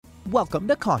Welcome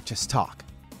to Conscious Talk,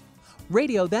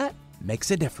 radio that makes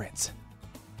a difference.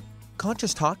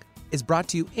 Conscious Talk is brought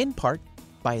to you in part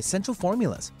by Essential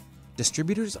Formulas,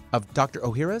 distributors of Dr.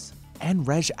 Ohhira's and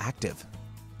Reg Active,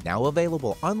 now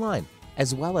available online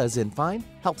as well as in fine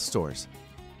health stores.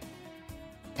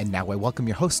 And now I welcome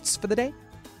your hosts for the day,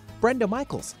 Brenda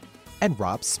Michaels and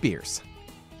Rob Spears.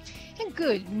 And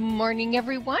good morning,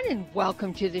 everyone, and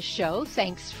welcome to the show.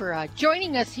 Thanks for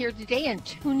joining us here today and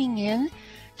tuning in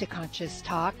to Conscious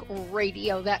Talk,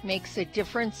 radio that makes a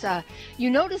difference. You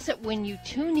notice that when you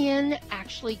tune in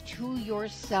actually to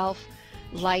yourself,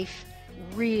 life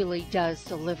really does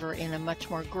deliver in a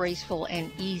much more graceful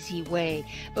and easy way.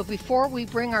 But before we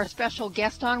bring our special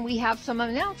guest on, we have some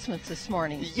announcements this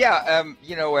morning. Yeah,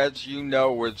 as you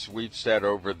know, as we've said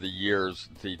over the years,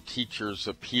 the teachers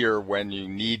appear when you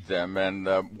need them. And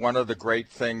one of the great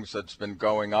things that's been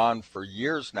going on for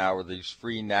years now are these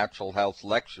free natural health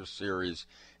lecture series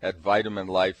at Vitamin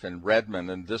Life in Redmond.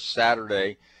 And this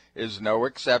Saturday is no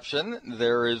exception.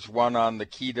 There is one on the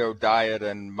keto diet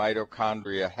and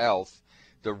mitochondria health,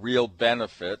 the real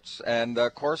benefits. And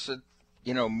of course, it,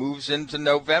 moves into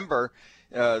November.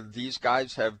 These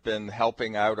guys have been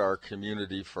helping out our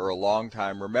community for a long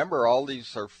time. Remember, all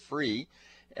these are free.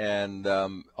 And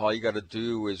all you got to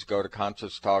do is go to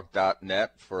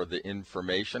conscioustalk.net for the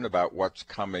information about what's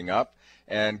coming up.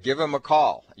 And give them a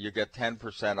call. You get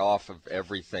 10% off of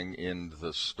everything in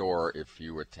the store if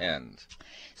you attend.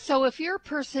 So if you're a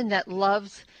person that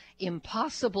loves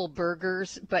Impossible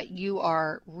Burgers, but you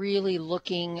are really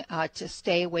looking to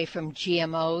stay away from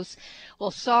GMOs,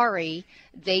 well, sorry,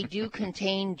 they do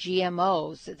contain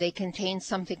GMOs. They contain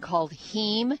something called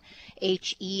heme,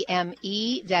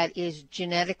 H-E-M-E, that is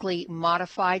genetically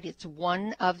modified. It's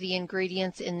one of the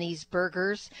ingredients in these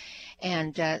burgers,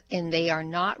 and they are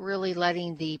not really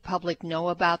letting the public know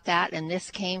about that. And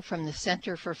this came from the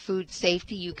Center for Food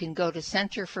Safety. You can go to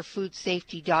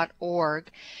centerforfoodsafety.org.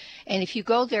 And if you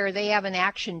go there, they have an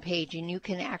action page, and you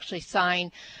can actually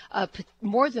sign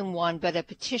more than one, but a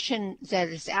petition that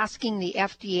is asking the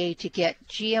FDA to get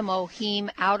GMO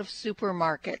heme out of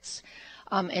supermarkets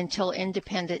until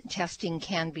independent testing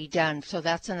can be done. So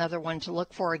that's another one to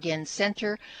look for. Again,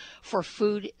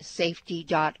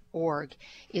 centerforfoodsafety.org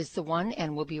is the one,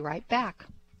 and we'll be right back.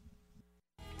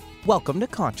 Welcome to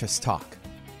Conscious Talk,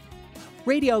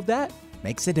 radio that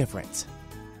makes a difference.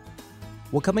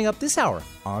 Well, coming up this hour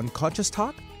on Conscious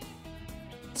Talk.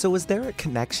 So is there a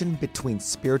connection between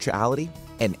spirituality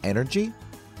and energy?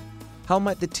 How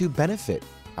might the two benefit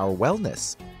our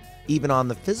wellness, even on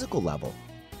the physical level?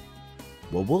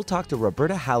 Well, we'll talk to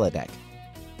Roberta Hladek,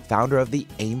 founder of the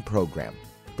AIM program,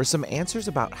 for some answers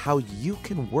about how you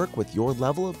can work with your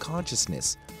level of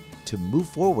consciousness to move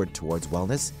forward towards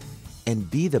wellness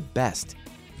and be the best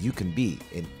you can be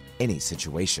in any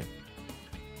situation.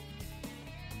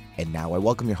 And now I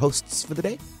welcome your hosts for the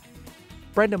day,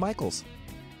 Brenda Michaels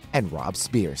and Rob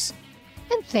Spears.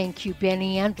 And thank you,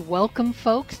 Benny, and welcome,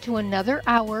 folks, to another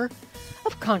hour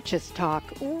of Conscious Talk,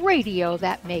 radio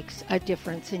that makes a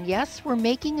difference. And yes, we're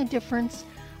making a difference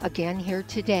again here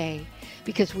today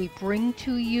because we bring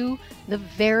to you the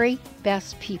very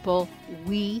best people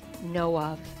we know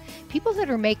of. People that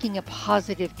are making a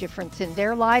positive difference in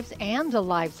their lives and the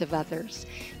lives of others.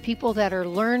 People that are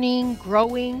learning,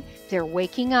 growing, they're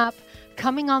waking up,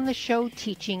 coming on the show,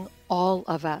 teaching all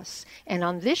of us. And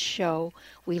on this show,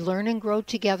 we learn and grow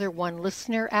together, one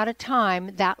listener at a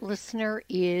time. That listener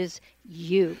is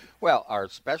you. Well, our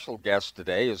special guest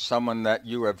today is someone that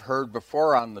you have heard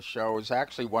before on the show, is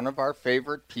actually one of our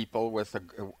favorite people with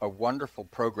a wonderful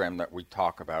program that we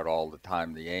talk about all the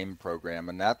time, the AIM program,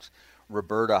 and that's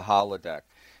Roberta Hladek.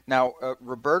 Now,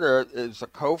 Roberta is a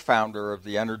co-founder of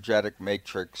the Energetic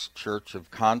Matrix Church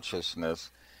of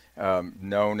Consciousness,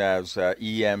 known as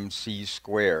EMC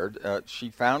Squared. She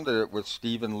founded it with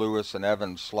Stephen Lewis and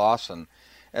Evan Slauson,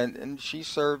 and she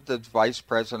served as Vice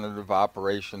President of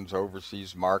Operations,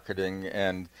 Overseas Marketing,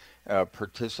 and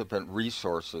Participant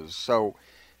Resources. So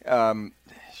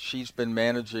she's been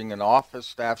managing an office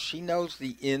staff. She knows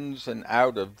the ins and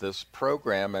out of this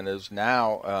program and is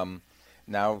now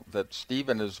that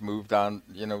Stephen has moved on,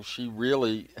 she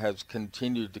really has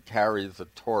continued to carry the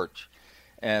torch.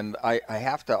 And I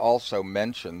have to also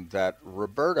mention that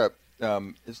Roberta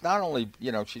is not only,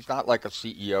 she's not like a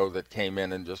CEO that came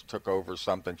in and just took over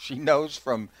something. She knows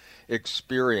from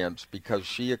experience because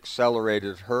she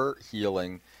accelerated her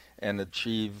healing and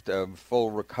achieved full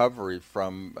recovery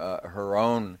from her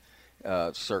own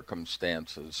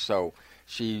circumstances. So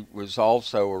she was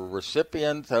also a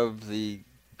recipient of the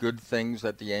good things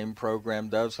that the AIM program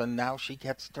does, and now she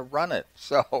gets to run it.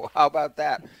 So how about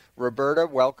that? Roberta,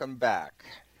 welcome back.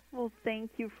 Well,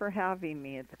 thank you for having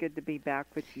me. It's good to be back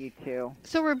with you too.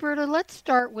 So, Roberta, let's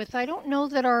start with, I don't know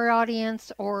that our audience,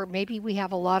 or maybe we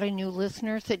have a lot of new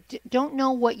listeners that don't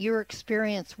know what your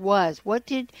experience was. What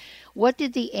did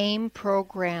the AIM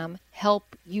program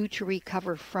help you to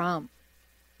recover from?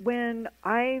 When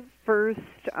I first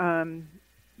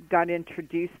got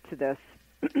introduced to this,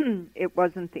 it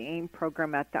wasn't the AIM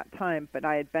program at that time, but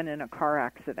I had been in a car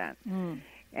accident.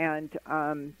 And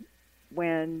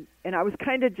and I was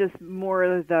kind of just more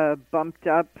of the bumped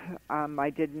up. I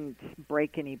didn't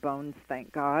break any bones,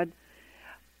 thank God.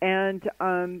 And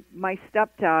my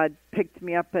stepdad picked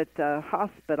me up at the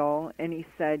hospital, and he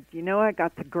said, I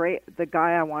got the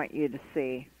guy I want you to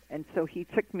see. And so he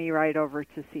took me right over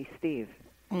to see Steve.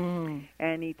 And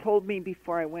he told me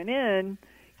before I went in,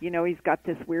 he's got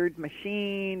this weird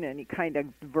machine, and he kind of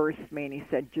versed me, and he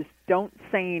said, just don't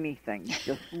say anything.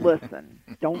 Just listen.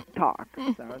 Don't talk.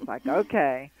 So I was like,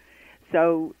 okay.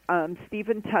 So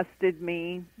Stephen tested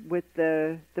me with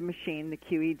the machine, the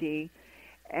QED,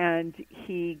 and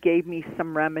he gave me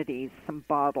some remedies, some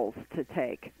bottles to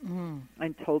take,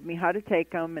 and told me how to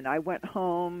take them. And I went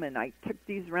home, and I took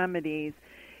these remedies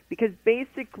because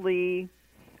basically,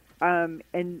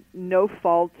 and no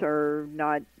fault or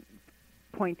not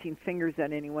pointing fingers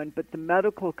at anyone, but the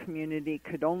medical community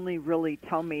could only really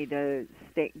tell me to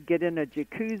get in a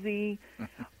jacuzzi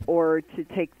or to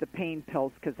take the pain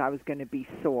pills because I was going to be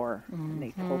sore. And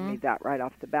they told me that right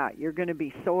off the bat. You're going to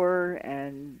be sore,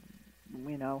 and,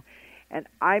 and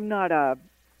I've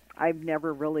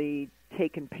never really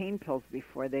taken pain pills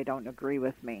before. They don't agree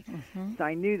with me. So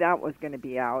I knew that was going to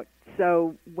be out.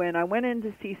 So when I went in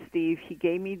to see Steve, he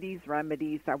gave me these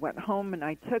remedies. I went home and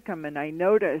I took them, and I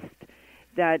noticed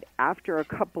that after a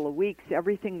couple of weeks,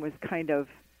 everything was kind of,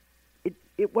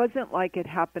 it wasn't like it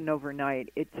happened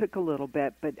overnight. It took a little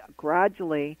bit, but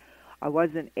gradually I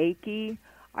wasn't achy.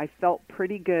 I felt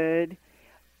pretty good,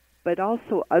 but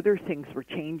also other things were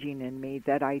changing in me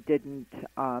that I didn't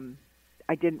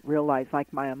realize,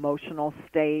 like my emotional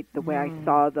state, the way I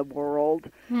saw the world.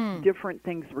 Different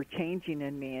things were changing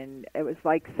in me, and it was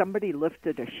like somebody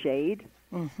lifted a shade,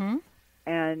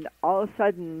 and all of a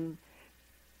sudden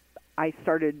I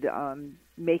started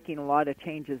making a lot of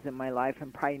changes in my life,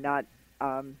 and probably not,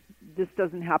 this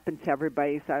doesn't happen to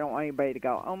everybody, so I don't want anybody to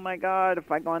go, oh my God,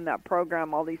 if I go on that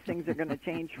program, all these things are going to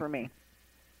change for me.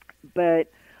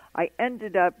 But I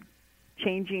ended up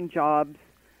changing jobs.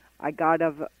 I got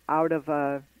out of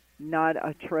a not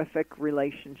a terrific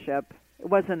relationship. It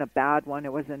wasn't a bad one.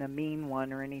 It wasn't a mean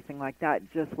one or anything like that.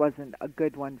 It just wasn't a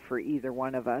good one for either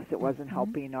one of us. It wasn't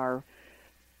helping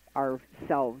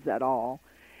ourselves at all.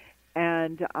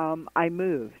 And I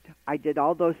moved. I did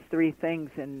all those three things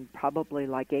in probably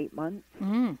like 8 months.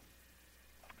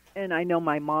 And I know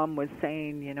my mom was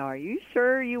saying, are you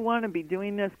sure you want to be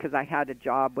doing this? Because I had a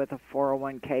job with a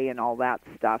 401k and all that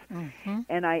stuff.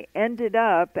 And I ended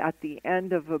up at the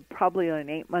end of probably an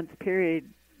 8-month period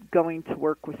going to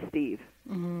work with Steve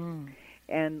and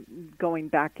going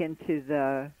back into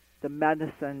the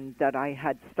medicine that I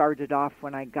had started off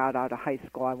when I got out of high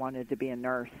school. I wanted to be a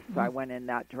nurse, so I went in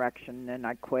that direction, and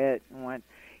I quit and went,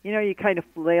 you kind of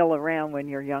flail around when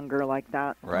you're younger like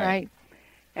that. Right.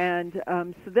 And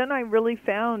so then I really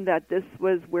found that this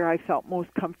was where I felt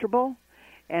most comfortable,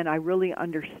 and I really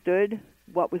understood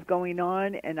what was going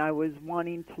on, and I was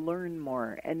wanting to learn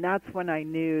more. And that's when I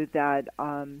knew that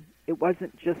it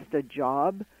wasn't just a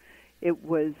job. It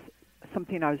was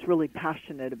something I was really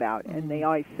passionate about. And they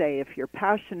always say, if you're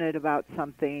passionate about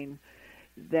something,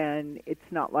 then it's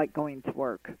not like going to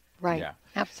work. Right. Yeah.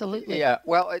 Absolutely. Yeah.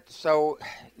 Well, so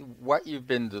what you've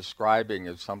been describing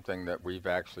is something that we've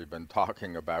actually been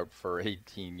talking about for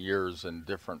 18 years in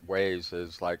different ways,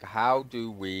 is like, how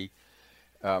do we,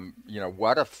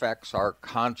 what affects our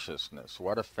consciousness?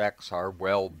 What affects our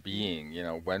well-being?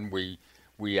 When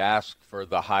we ask for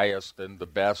the highest and the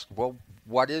best, well,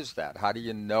 what is that? How do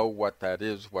you know what that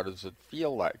is? What does it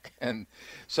feel like? And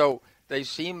so they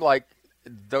seem like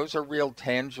those are real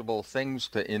tangible things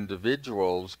to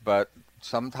individuals, but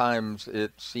sometimes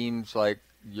it seems like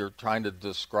you're trying to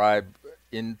describe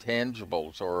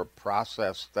intangibles or a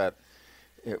process that,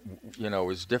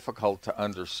 is difficult to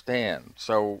understand.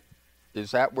 So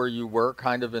is that where you were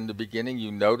kind of in the beginning?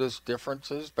 You noticed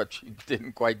differences, but you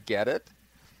didn't quite get it?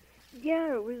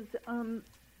 Yeah, it was,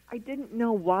 I didn't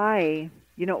know why.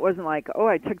 It wasn't like, oh,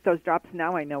 I took those drops,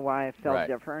 now I know why I felt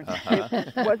different.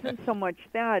 It wasn't so much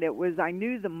that. It was, I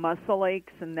knew the muscle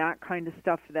aches and that kind of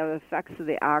stuff, the effects of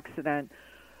the accident,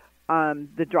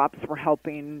 the drops were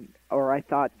helping, or I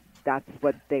thought that's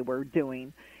what they were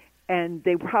doing. And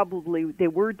they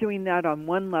were doing that on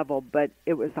one level, but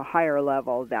it was a higher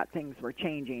level that things were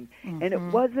changing. Mm-hmm. And it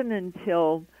wasn't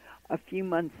until a few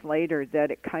months later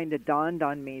that it kind of dawned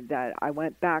on me that I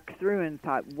went back through and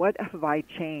thought, what have I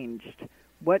changed?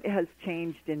 What has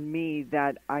changed in me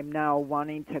that I'm now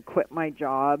wanting to quit my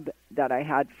job that I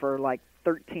had for like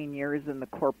 13 years in the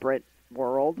corporate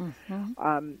world?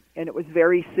 Mm-hmm. And it was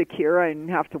very secure. I didn't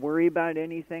have to worry about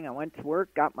anything. I went to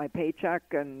work, got my paycheck,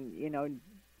 and,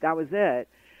 that was it.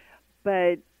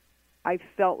 But I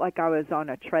felt like I was on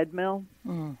a treadmill,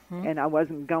 mm-hmm. and I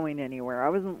wasn't going anywhere. I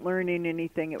wasn't learning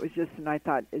anything. It was just, and I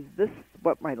thought, is this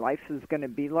what my life is going to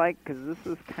be like? Because this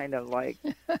is kind of like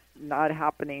not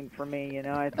happening for me.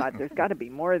 I thought there's got to be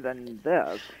more than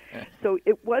this. So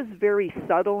it was very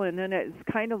subtle, and then it's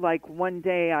kind of like one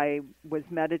day I was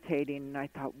meditating, and I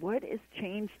thought, what has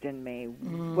changed in me?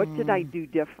 What did I do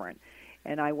different?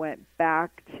 And I went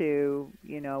back to,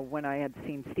 when I had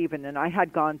seen Stephen, and I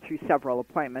had gone through several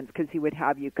appointments because he would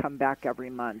have you come back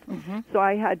every month. Mm-hmm. So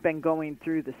I had been going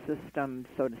through the system,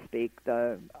 so to speak,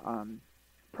 the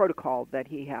protocol that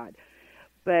he had.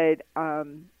 But,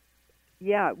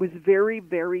 it was very,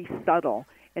 very subtle.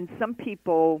 And some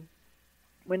people,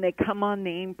 when they come on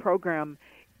the AIM program,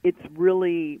 they can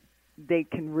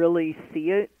really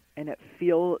see it. And they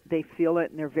feel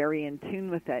it, and they're very in tune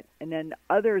with it. And then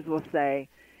others will say,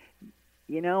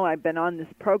 I've been on this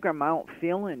program, I don't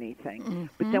feel anything. Mm-hmm.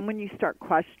 But then when you start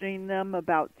questioning them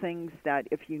about things that,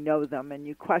 if you know them, and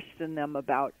you question them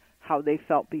about how they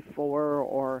felt before,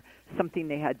 or something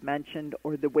they had mentioned,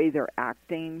 or the way they're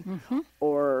acting, mm-hmm.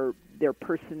 or their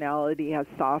personality has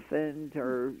softened,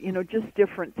 or, just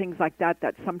different things like that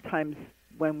sometimes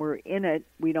when we're in it,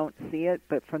 we don't see it,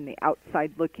 but from the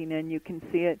outside looking in, you can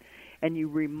see it, and you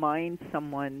remind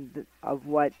someone of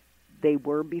what they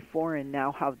were before and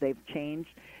now how they've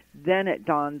changed, then it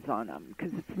dawns on them,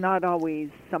 because it's not always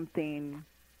something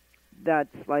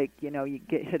that's like, you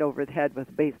get hit over the head with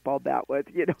a baseball bat with,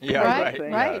 Right.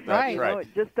 It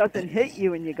just doesn't hit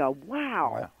you, and you go,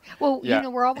 wow. Well,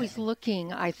 we're always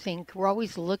looking,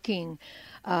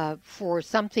 for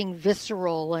something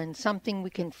visceral and something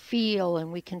we can feel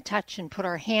and we can touch and put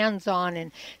our hands on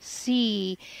and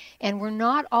see, and we're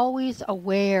not always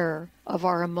aware of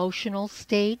our emotional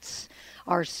states,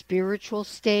 our spiritual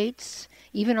states,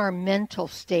 even our mental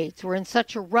states. We're in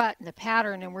such a rut and a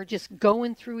pattern, and we're just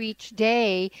going through each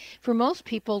day. For most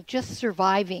people, just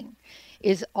surviving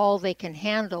is all they can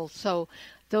handle. So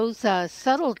those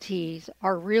subtleties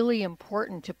are really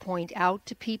important to point out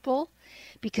to people,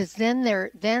 because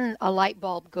then a light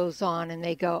bulb goes on and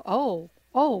they go, oh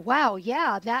wow,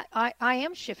 yeah, that I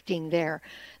am shifting there.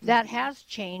 That has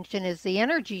changed, and as the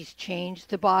energies change,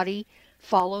 the body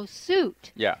follows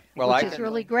suit. Yeah, well, which is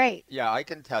really great. Yeah, I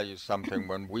can tell you something.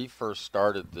 When we first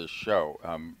started this show,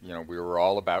 we were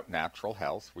all about natural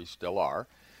health. We still are.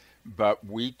 But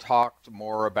we talked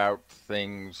more about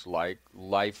things like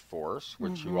life force,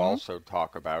 which mm-hmm. you also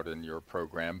talk about in your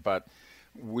program. But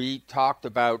we talked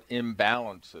about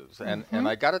imbalances. And, mm-hmm. and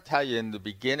I got to tell you, in the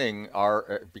beginning,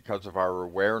 because of our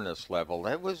awareness level,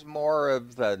 it was more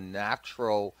of the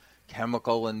natural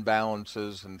chemical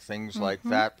imbalances and things mm-hmm. like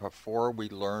that before we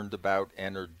learned about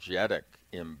energetic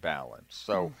imbalance.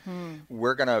 So mm-hmm.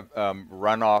 we're going to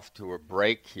run off to a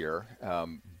break here.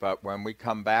 But when we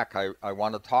come back, I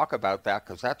want to talk about that,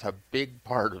 because that's a big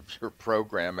part of your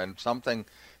program and something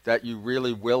that you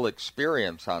really will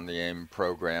experience on the AIM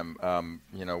program,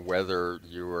 whether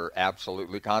you are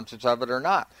absolutely conscious of it or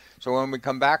not. So when we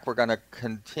come back, we're going to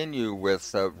continue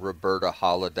with Roberta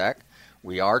Holodeck.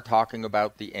 We are talking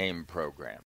about the AIM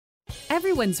program.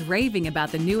 Everyone's raving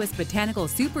about the newest botanical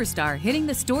superstar hitting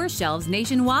the store shelves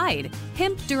nationwide.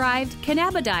 Hemp-derived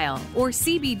cannabidiol, or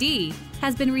CBD,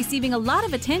 has been receiving a lot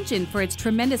of attention for its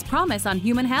tremendous promise on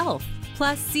human health.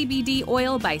 Plus, CBD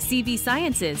Oil by CV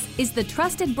Sciences is the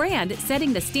trusted brand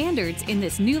setting the standards in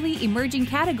this newly emerging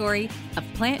category of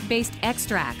plant-based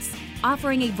extracts,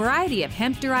 offering a variety of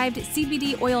hemp-derived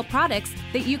CBD oil products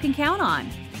that you can count on.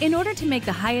 In order to make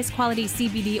the highest quality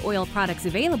CBD oil products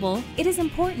available, it is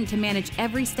important to manage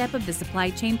every step of the supply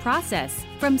chain process,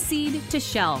 from seed to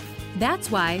shelf.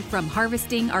 That's why, from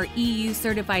harvesting our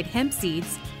EU-certified hemp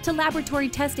seeds, to laboratory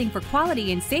testing for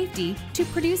quality and safety, to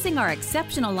producing our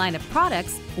exceptional line of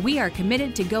products, we are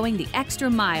committed to going the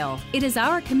extra mile. It is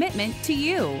our commitment to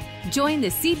you. Join the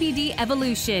CBD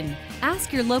evolution.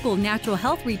 Ask your local natural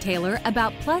health retailer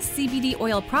about Plus CBD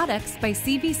oil products by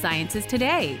CV Sciences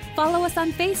today. Follow us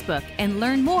on Facebook and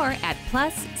learn more at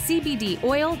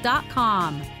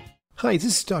pluscbdoil.com. Hi,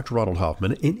 this is Dr. Ronald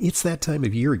Hoffman, and it's that time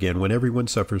of year again when everyone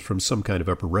suffers from some kind of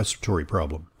upper respiratory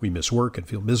problem. We miss work and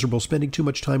feel miserable spending too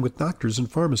much time with doctors and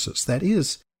pharmacists. That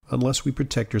is, unless we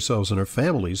protect ourselves and our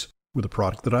families with a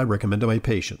product that I recommend to my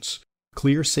patients.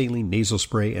 Clear Saline Nasal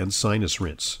Spray and Sinus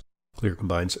Rinse. Clear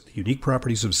combines the unique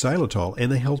properties of xylitol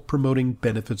and the health-promoting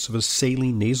benefits of a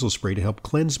saline nasal spray to help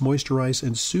cleanse, moisturize,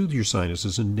 and soothe your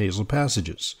sinuses and nasal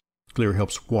passages. Clear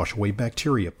helps wash away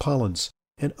bacteria, pollens,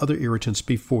 and other irritants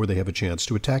before they have a chance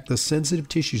to attack the sensitive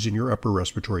tissues in your upper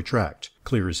respiratory tract.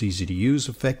 Clear is easy to use,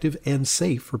 effective, and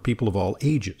safe for people of all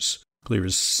ages. Clear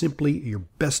is simply your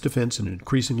best defense in an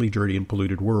increasingly dirty and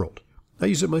polluted world. I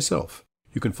use it myself.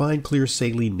 You can find Clear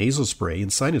Saline Nasal Spray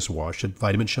and Sinus Wash at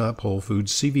Vitamin Shoppe, Whole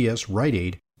Foods, CVS, Rite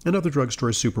Aid, and other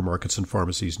drugstores, supermarkets, and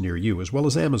pharmacies near you, as well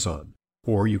as Amazon.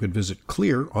 Or you can visit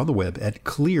Clear on the web at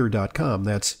Xlear.com.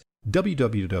 That's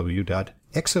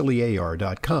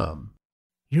www.xlear.com.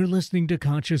 You're listening to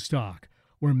Conscious Talk,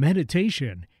 where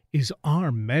meditation is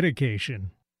our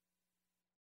medication.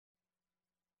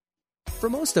 For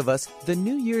most of us, the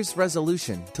New Year's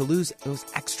resolution to lose those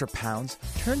extra pounds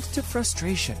turns to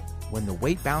frustration when the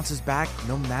weight bounces back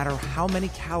no matter how many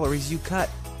calories you cut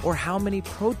or how many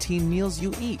protein meals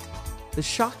you eat. The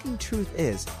shocking truth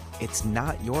is, it's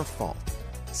not your fault.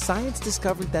 Science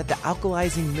discovered that the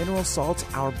alkalizing mineral salts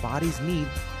our bodies need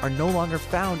are no longer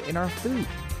found in our food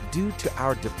due to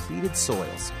our depleted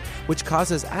soils, which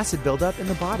causes acid buildup in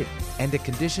the body and a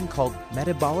condition called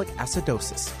metabolic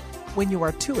acidosis. When you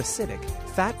are too acidic,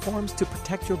 fat forms to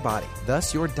protect your body.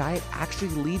 Thus, your diet actually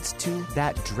leads to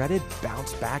that dreaded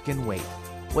bounce back in weight.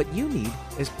 What you need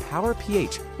is Power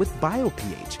pH with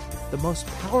BioPH, the most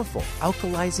powerful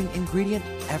alkalizing ingredient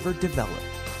ever developed.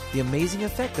 The amazing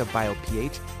effect of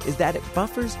BioPH is that it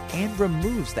buffers and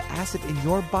removes the acid in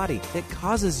your body that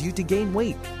causes you to gain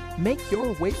weight. Make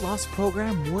your weight loss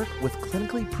program work with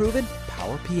clinically proven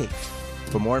Power pH.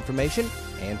 For more information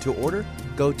and to order,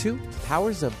 go to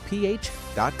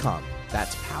powersofph.com.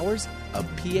 That's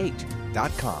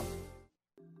powersofph.com.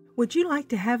 Would you like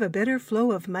to have a better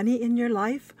flow of money in your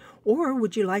life? Or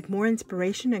would you like more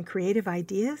inspiration and creative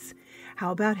ideas?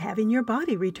 How about having your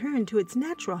body return to its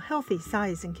natural healthy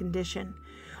size and condition?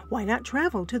 Why not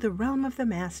travel to the realm of the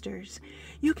masters?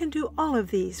 You can do all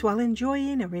of these while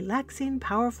enjoying a relaxing,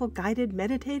 powerful, guided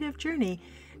meditative journey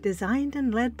designed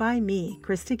and led by me,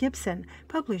 Krista Gibson,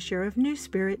 publisher of New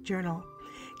Spirit Journal.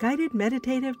 Guided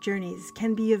meditative journeys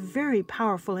can be a very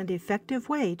powerful and effective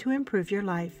way to improve your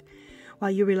life.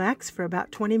 While you relax for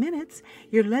about 20 minutes,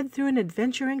 you're led through an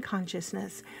adventure in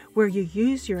consciousness where you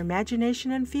use your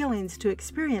imagination and feelings to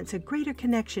experience a greater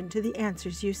connection to the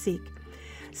answers you seek.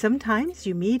 Sometimes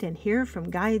you meet and hear from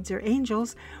guides or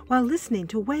angels while listening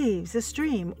to waves, a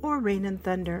stream, or rain and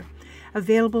thunder.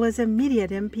 Available as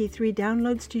immediate MP3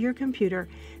 downloads to your computer,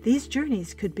 these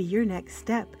journeys could be your next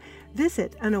step.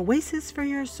 Visit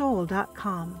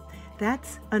anoasisforyoursoul.com.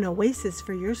 That's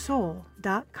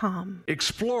anoasisforyoursoul.com.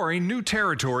 Exploring new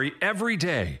territory every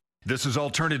day. This is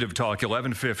Alternative Talk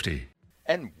 1150.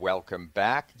 And welcome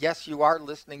back. Yes, you are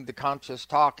listening to Conscious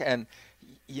Talk, and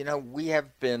you know, we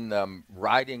have been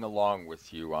riding along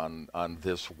with you on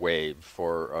this wave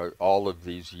for all of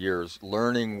these years,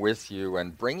 learning with you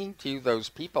and bringing to you those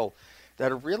people that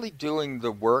are really doing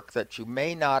the work that you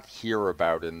may not hear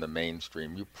about in the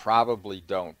mainstream. You probably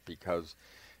don't, because,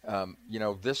 you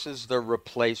know, this is the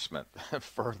replacement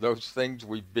for those things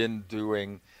we've been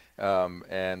doing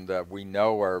and we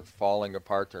know are falling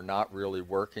apart, they're not really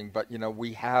working. But, you know,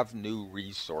 we have new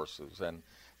resources, and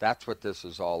that's what this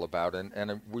is all about.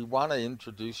 And we want to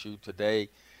introduce you today,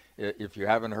 if you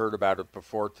haven't heard about it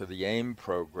before, to the AIM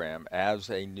program as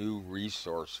a new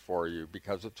resource for you,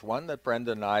 because it's one that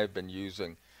Brenda and I have been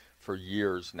using for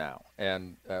years now.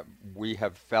 And we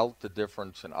have felt the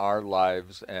difference in our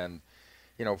lives and,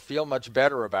 you know, feel much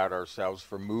better about ourselves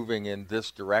for moving in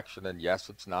this direction. And yes,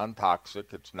 it's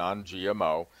non-toxic, it's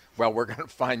non-GMO. Well, we're going to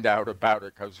find out about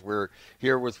it because we're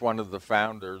here with one of the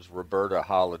founders, Roberta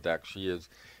Holodeck. She is,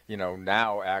 you know,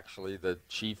 now actually the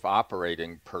chief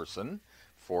operating person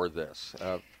for this.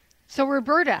 So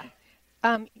Roberta,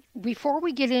 before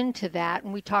we get into that,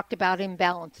 and we talked about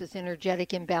imbalances, energetic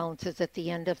imbalances at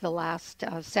the end of the last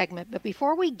segment, but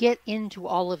before we get into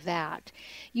all of that,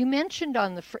 you mentioned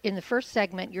in the first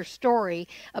segment your story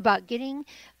about getting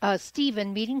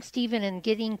meeting Stephen and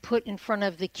getting put in front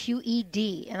of the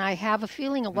QED. And I have a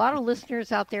feeling a lot of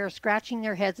listeners out there are scratching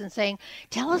their heads and saying,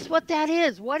 tell us what that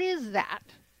is. What is that?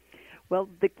 Well,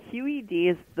 the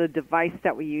QED is the device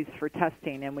that we use for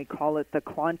testing, and we call it the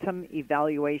Quantum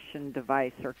Evaluation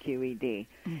Device, or QED.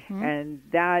 Mm-hmm. And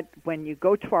that, when you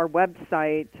go to our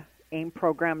website,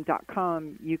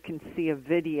 aimprogram.com, you can see a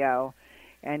video,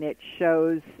 and it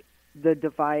shows the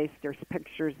device. There's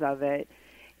pictures of it,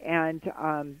 and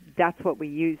that's what we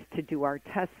use to do our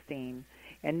testing.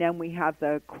 And then we have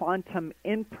the quantum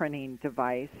imprinting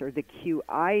device, or the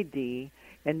QID,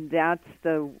 and that's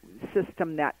the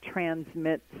system that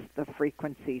transmits the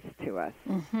frequencies to us.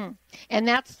 Mm-hmm. And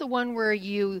that's the one where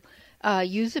you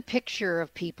use a picture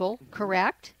of people,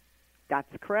 correct?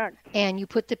 That's correct. And you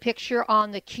put the picture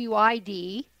on the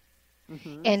QID,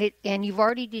 and you've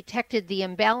already detected the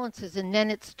imbalances, and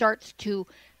then it starts to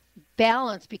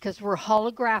balance because we're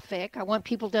holographic. I want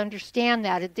people to understand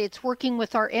that. It's working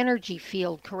with our energy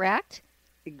field, correct?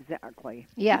 Exactly.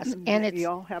 Yes. And we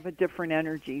all have a different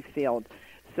energy field.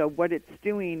 So what it's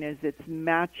doing is it's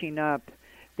matching up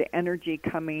the energy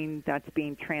that's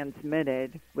being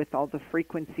transmitted with all the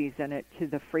frequencies in it to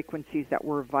the frequencies that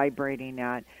we're vibrating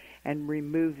at, and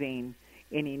removing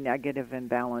any negative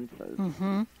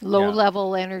imbalances.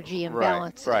 Low-level energy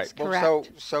imbalances, right. correct. Well,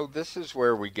 so this is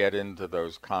where we get into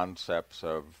those concepts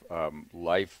of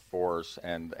life force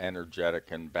and energetic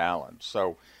imbalance.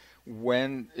 So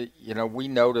when, we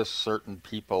notice certain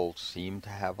people seem to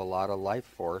have a lot of life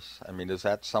force. I mean, is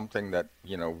that something that,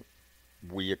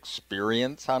 we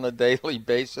experience on a daily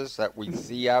basis, that we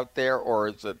see out there, or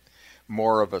is it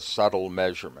more of a subtle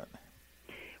measurement?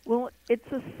 Well,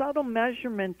 it's a subtle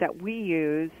measurement that we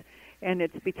use, and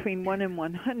it's between 1 and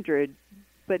 100,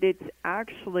 but it's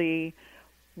actually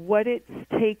what it's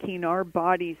taking our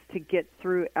bodies to get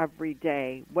through every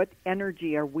day. What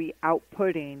energy are we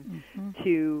outputting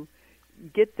to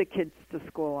get the kids to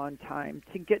school on time,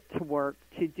 to get to work,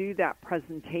 to do that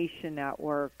presentation at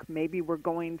work? Maybe we're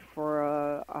going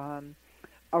for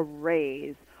a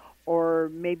raise, or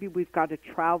maybe we've got to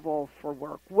travel for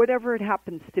work. Whatever it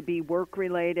happens to be,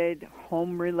 work-related,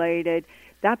 home-related,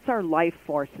 that's our life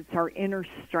force. It's our inner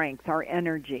strength, our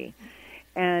energy.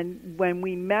 And when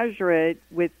we measure it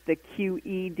with the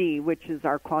QED, which is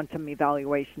our quantum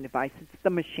evaluation device, it's the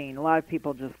machine. A lot of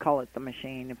people just call it the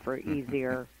machine for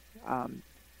easier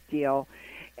deal.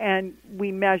 And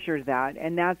we measure that,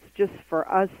 and that's just for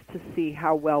us to see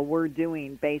how well we're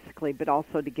doing, basically, but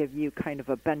also to give you kind of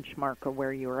a benchmark of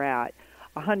where you're at.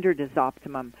 100 is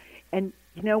optimum. And,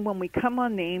 when we come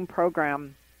on the AIM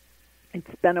program,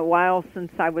 it's been a while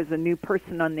since I was a new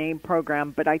person on the AIM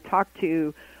program, but I talk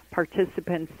to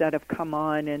participants that have come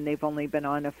on, and they've only been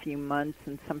on a few months,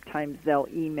 and sometimes they'll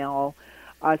email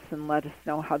us and let us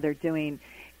know how they're doing.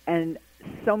 And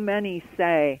so many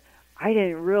say, I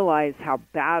didn't realize how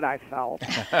bad I felt.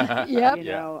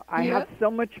 I have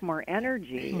so much more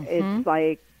energy. It's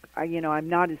like, I'm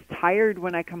not as tired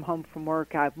when I come home from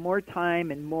work. I have more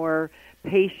time and more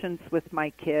patience with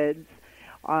my kids.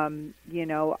 I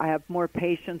have more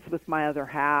patience with my other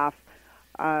half.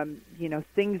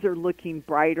 Things are looking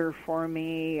brighter for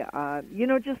me.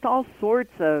 Just all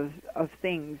sorts of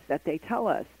things that they tell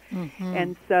us.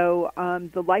 And so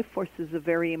the life force is a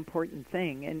very important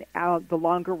thing. And the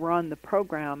longer we're on the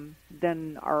program,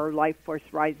 then our life force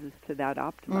rises to that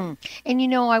optimum. And,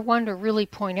 I want to really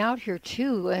point out here,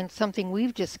 too, and something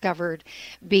we've discovered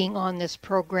being on this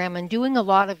program and doing a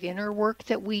lot of inner work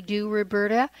that we do,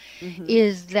 Roberta,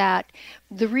 is that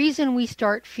the reason we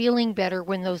start feeling better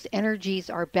when those energies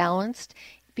are balanced,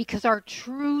 because our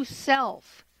true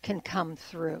self can come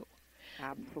through.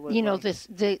 Absolutely.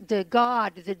 The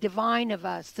God, the divine of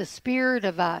us, the spirit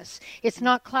of us. It's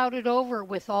not clouded over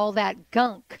with all that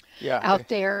gunk out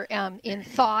there in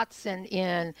thoughts and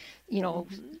in,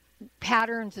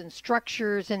 patterns and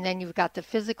structures, and then you've got the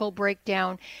physical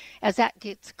breakdown. As that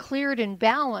gets cleared and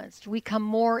balanced, we come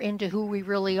more into who we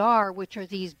really are, which are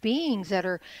these beings that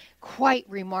are quite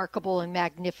remarkable and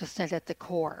magnificent at the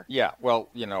core. Yeah, well,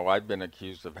 I've been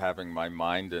accused of having my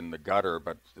mind in the gutter,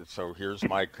 but so here's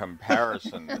my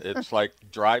comparison. It's like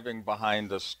driving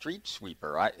behind a street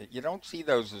sweeper. You don't see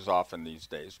those as often these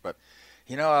days, but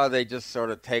you know how they just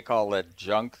sort of take all that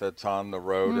junk that's on the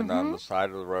road and on the side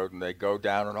of the road, and they go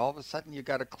down, and all of a sudden you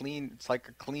got it's like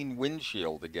a clean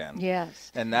windshield again.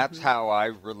 Yes. And that's how I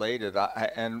related.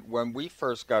 And when we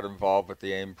first got involved with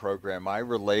the AIM program, I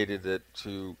related it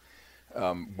to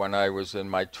when I was in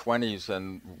my 20s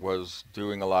and was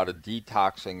doing a lot of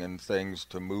detoxing and things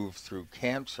to move through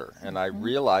cancer. And I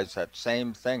realized that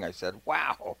same thing. I said,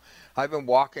 wow, I've been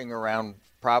walking around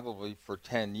probably for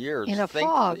 10 years in a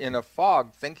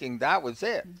fog thinking that was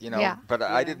it, but Yeah.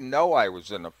 I didn't know I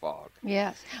was in a fog.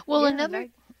 Yes. Well,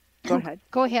 Go ahead.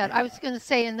 Go ahead. I was going to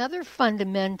say another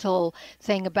fundamental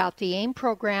thing about the AIM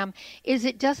program is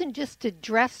it doesn't just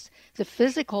address the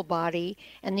physical body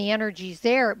and the energies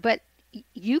there, but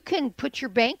you can put your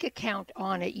bank account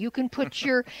on it. You can put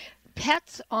your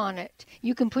pets on it.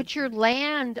 You can put your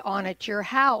land on it, your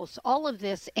house, all of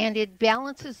this, and it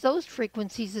balances those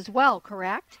frequencies as well,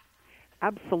 correct?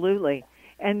 Absolutely.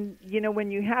 And,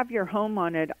 when you have your home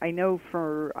on it, I know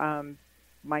for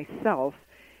myself,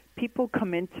 people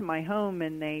come into my home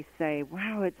and they say,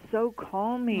 wow, it's so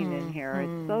calming in here.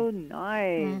 It's so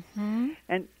nice.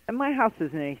 And my house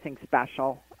isn't anything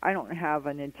special. I don't have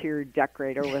an interior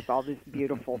decorator with all this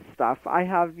beautiful stuff. I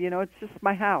have, it's just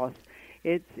my house.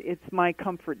 It's my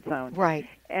comfort zone. Right.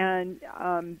 And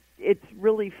it's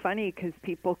really funny because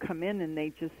people come in and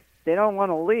they don't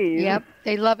want to leave. Yep,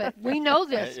 they love it. We know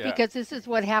this because this is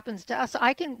what happens to us.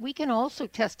 We can also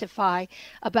testify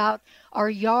about our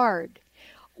yard.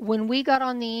 When we got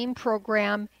on the AIM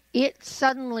program, it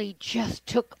suddenly just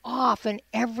took off and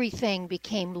everything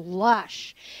became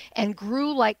lush and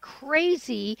grew like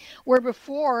crazy, where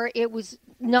before it was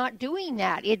not doing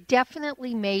that. It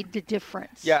definitely made the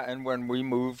difference. Yeah, and when we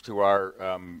moved to our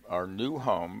new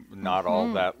home not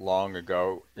all that long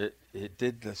ago, it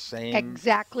did the same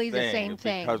exactly the same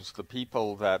thing. Because the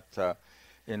people that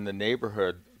in the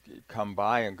neighborhood come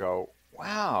by and go,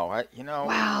 wow,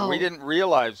 we didn't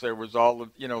realize there was all of,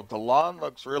 the lawn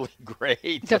looks really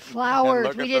great. The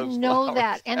flowers, we didn't know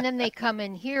that. And then they come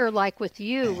in here, like with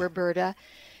you, Roberta,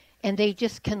 and they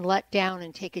just can let down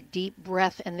and take a deep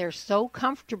breath, and they're so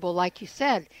comfortable, like you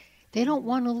said, they don't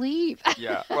want to leave.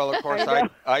 Yeah, well, of course,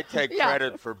 I take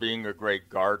credit for being a great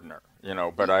gardener,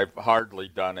 but I've hardly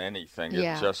done anything.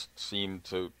 Yeah. It just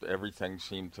everything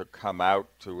seemed to come out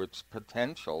to its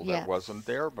potential that wasn't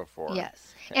there before.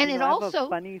 Yes, and it I also... have a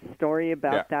funny story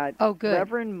about that. Oh, good.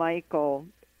 Reverend Michael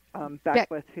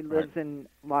Beckwith, who lives in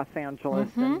Los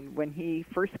Angeles, and when he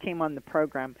first came on the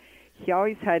program, he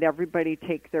always had everybody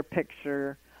take their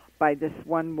picture by this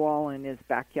one wall in his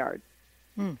backyard.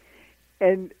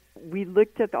 And we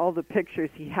looked at all the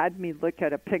pictures. He had me look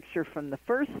at a picture from the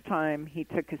first time he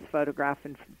took his photograph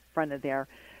in front of there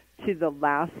to the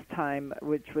last time,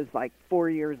 which was like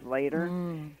 4 years later.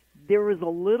 There was a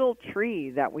little tree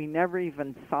that we never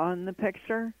even saw in the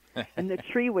picture, and the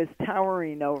tree was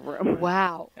towering over him.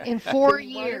 Wow. In 4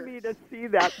 years. He wanted me to see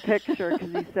that picture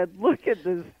because he said, look at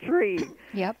this tree.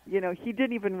 Yep. He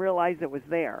didn't even realize it was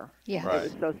there. Yeah. Right. It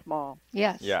was so small.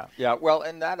 Yes. Yeah. Well,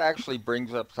 and that actually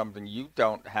brings up something it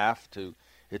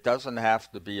doesn't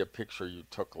have to be a picture you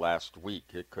took last week.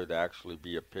 It could actually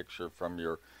be a picture from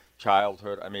your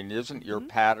childhood. I mean, isn't your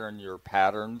pattern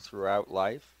throughout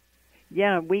life?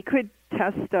 Yeah, we could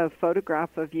test a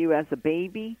photograph of you as a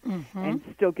baby and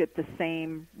still get the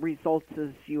same results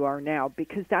as you are now,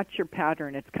 because that's your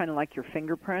pattern. It's kind of like your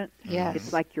fingerprint. Yes.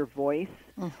 It's like your voice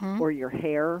or your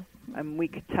hair. And we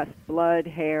could test blood,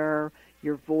 hair,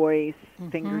 your voice,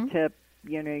 fingertip,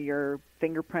 your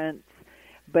fingerprints.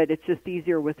 But it's just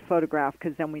easier with photograph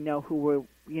because then we know who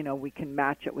we can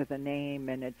match it with a name,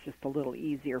 and it's just a little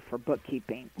easier for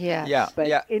bookkeeping. Yes. Yeah.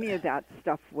 But any of that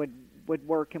stuff would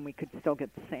work, and we could still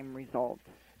get the same results.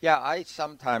 Yeah, I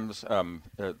sometimes,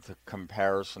 the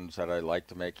comparisons that I like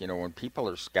to make, when people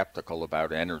are skeptical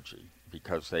about energy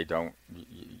because they don't,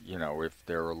 if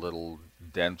they're a little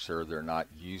denser, they're not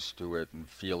used to it and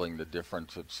feeling the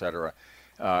difference, etc.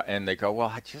 And they go,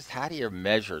 well, how do you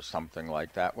measure something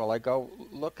like that? Well, I go,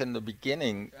 look, in the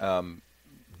beginning,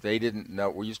 they didn't know.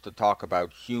 We used to talk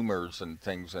about humors and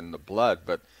things in the blood,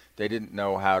 but they didn't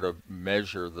know how to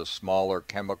measure the smaller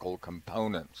chemical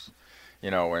components,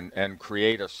 and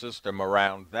create a system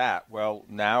around that. Well,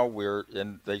 now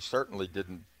they certainly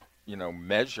didn't,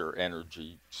 measure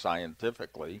energy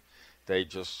scientifically. They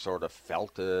just sort of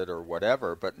felt it or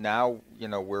whatever. But now,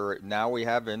 we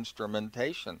have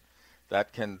instrumentation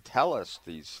that can tell us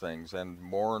these things, and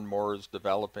more is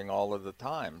developing all of the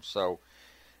time. So,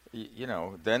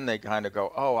 then they kind of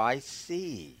go, oh, I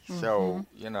see. So,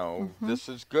 this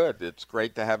is good. It's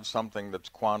great to have something that's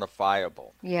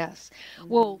quantifiable. Yes.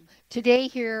 Well, today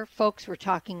here, folks, we're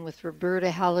talking with Roberta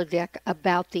Hladek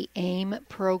about the AIM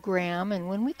program. And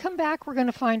when we come back, we're going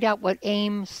to find out what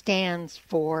AIM stands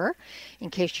for, in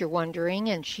case you're wondering.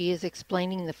 And she is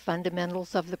explaining the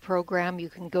fundamentals of the program. You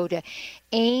can go to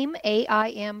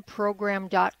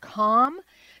aimprogram.com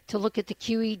to look at the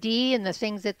QED and the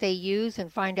things that they use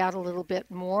and find out a little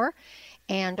bit more.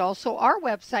 And also our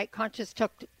website,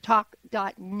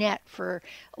 ConsciousTalk.net, for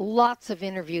lots of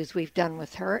interviews we've done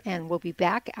with her. And we'll be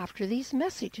back after these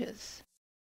messages.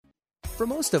 For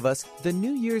most of us, the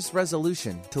New Year's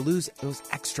resolution to lose those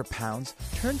extra pounds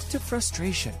turns to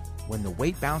frustration when the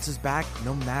weight bounces back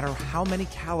no matter how many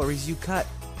calories you cut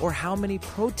or how many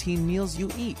protein meals you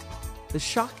eat. The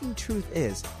shocking truth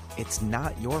is, it's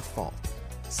not your fault.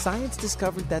 science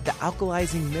discovered that the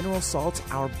alkalizing mineral salts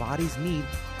our bodies need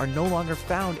are no longer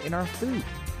found in our food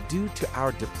due to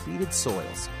our depleted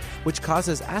soils, which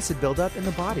causes acid buildup in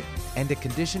the body and a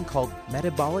condition called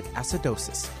metabolic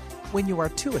acidosis. When you are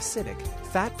too acidic,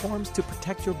 fat forms to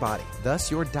protect your body. Thus,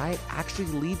 your diet actually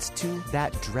leads to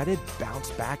that dreaded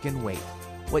bounce back in weight.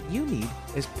 What you need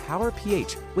is Power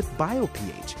pH with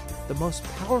BioPH, the most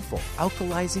powerful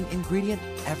alkalizing ingredient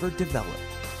ever developed.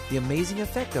 The amazing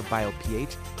effect of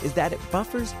BioPH is that it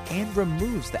buffers and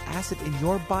removes the acid in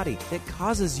your body that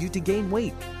causes you to gain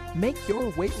weight. Make your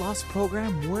weight loss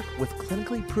program work with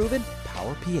clinically proven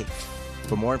Power pH.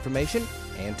 For more information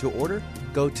and to order,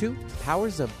 go to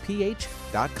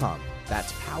powersofph.com.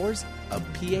 That's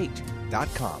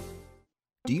powersofph.com.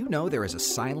 Do you know there is a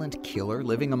silent killer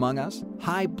living among us?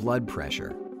 High blood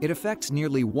pressure. It affects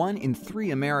nearly 1 in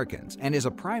 3 Americans and is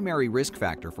a primary risk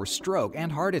factor for stroke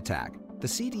and heart attack. The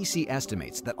CDC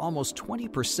estimates that almost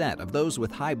 20% of those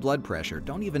with high blood pressure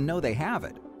don't even know they have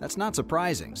it. That's not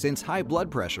surprising, since high blood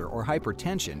pressure or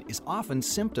hypertension is often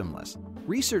symptomless.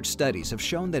 Research studies have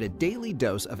shown that a daily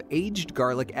dose of aged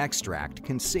garlic extract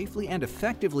can safely and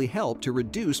effectively help to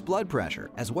reduce blood pressure,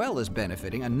 as well as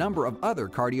benefiting a number of other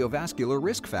cardiovascular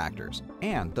risk factors.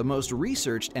 And the most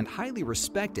researched and highly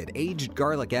respected aged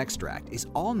garlic extract is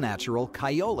all-natural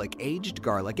Kyolic aged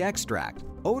garlic extract.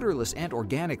 Odorless and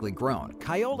organically grown,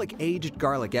 Kyolic aged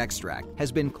garlic extract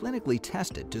has been clinically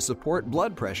tested to support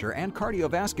blood pressure and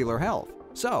cardiovascular health.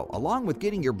 So, along with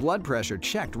getting your blood pressure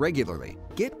checked regularly,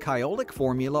 get Kyolic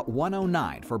Formula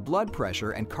 109 for blood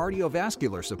pressure and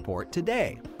cardiovascular support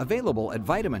today. Available at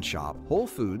Vitamin Shop, Whole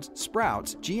Foods,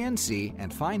 Sprouts, GNC,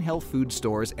 and fine health food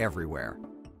stores everywhere.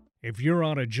 If you're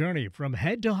on a journey from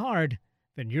head to heart,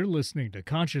 then you're listening to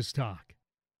Conscious Talk.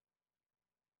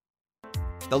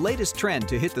 The latest trend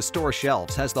to hit the store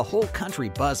shelves has the whole country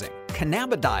buzzing.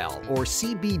 Cannabidiol, or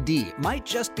CBD, might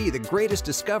just be the greatest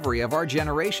discovery of our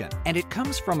generation, and it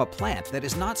comes from a plant that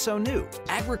is not so new,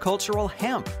 agricultural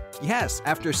hemp. Yes,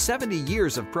 after 70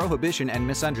 years of prohibition and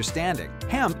misunderstanding,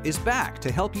 hemp is back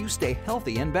to help you stay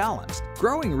healthy and balanced.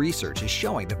 Growing research is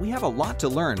showing that we have a lot to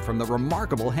learn from the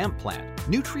remarkable hemp plant.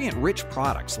 Nutrient-rich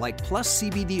products like Plus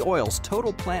CBD Oil's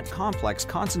Total Plant Complex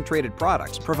concentrated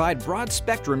products provide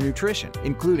broad-spectrum nutrition,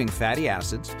 including fatty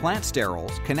acids, plant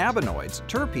sterols, cannabinoids,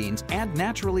 terpenes, and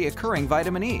naturally occurring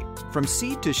vitamin E. From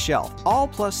seed to shelf, all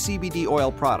Plus CBD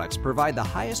Oil products provide the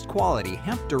highest quality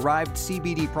hemp-derived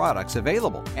CBD products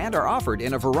available and are offered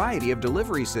in a variety of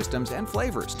delivery systems and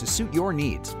flavors to suit your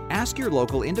needs. Ask your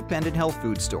local independent health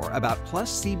food store about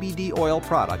Plus CBD Oil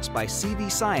products by CV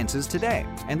Sciences today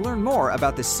and learn more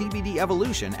about the CBD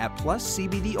evolution at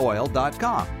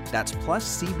pluscbdoil.com. That's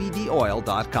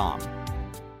pluscbdoil.com.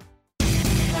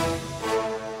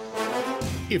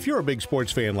 If you're a big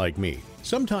sports fan like me,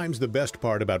 sometimes the best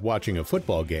part about watching a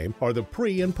football game are the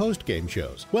pre- and post-game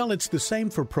shows. Well, it's the same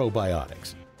for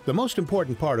probiotics. The most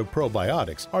important part of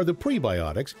probiotics are the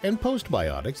prebiotics and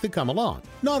postbiotics that come along.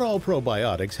 Not all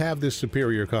probiotics have this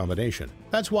superior combination.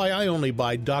 That's why I only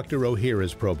buy Dr.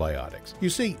 Ohhira's probiotics.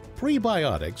 You see,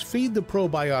 prebiotics feed the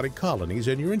probiotic colonies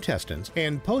in your intestines,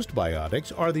 and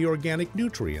postbiotics are the organic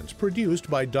nutrients produced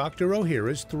by Dr.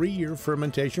 Ohhira's 3-year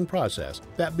fermentation process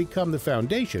that become the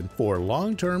foundation for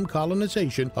long-term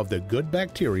colonization of the good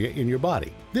bacteria in your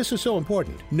body. This is so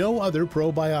important. No other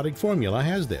probiotic formula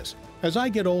has this. As I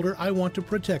get older, I want to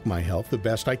protect my health the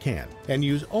best I can and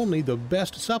use only the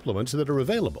best supplements that are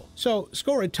available. So,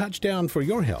 score a touchdown for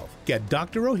your health. Get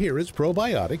Dr. Ohhira's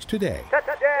probiotics today.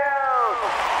 Touchdown!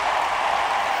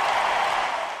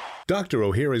 Dr.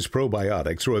 Ohhira's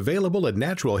probiotics are available at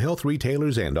natural health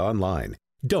retailers and online.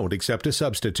 Don't accept a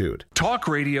substitute. Talk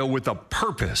radio with a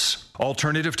purpose.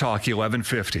 Alternative Talk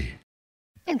 1150.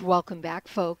 And welcome back,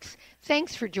 folks.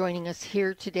 Thanks for joining us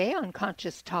here today on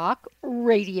Conscious Talk,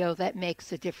 radio that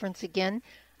makes a difference. Again,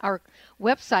 our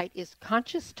website is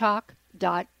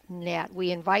conscioustalk.net.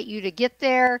 We invite you to get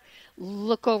there,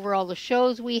 look over all the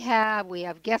shows we have. We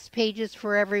have guest pages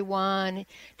for everyone.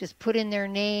 Just put in their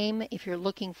name. If you're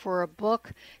looking for a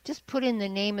book, just put in the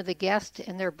name of the guest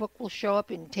and their book will show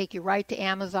up and take you right to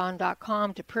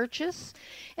Amazon.com to purchase.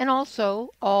 And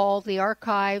also, all the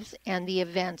archives and the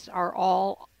events are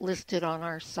all listed on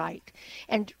our site.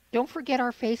 And don't forget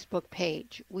our Facebook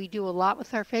page. We do a lot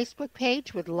with our Facebook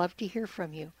page. Would love to hear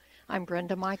from you. I'm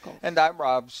Brenda Michaels. And I'm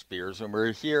Rob Spears, and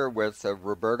we're here with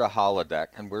Roberta Holodeck,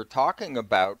 and we're talking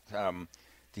about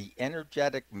the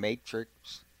Energetic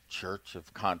Matrix Church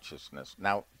of Consciousness.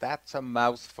 Now, that's a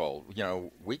mouthful. You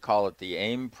know, we call it the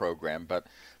AIM program, but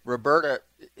Roberta,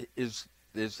 is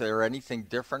there anything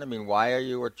different? I mean, why are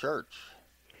you a church?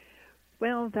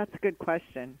 Well, that's a good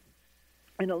question.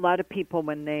 And a lot of people,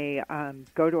 when they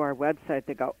go to our website,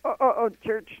 they go, oh,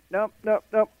 church, nope,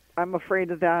 I'm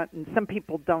afraid of that. And some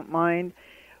people don't mind.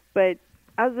 But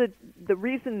the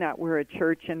reason that we're a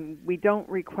church, and we don't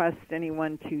request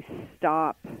anyone to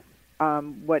stop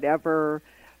whatever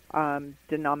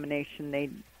denomination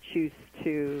they choose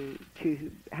to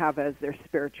have as their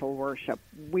spiritual worship.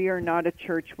 We are not a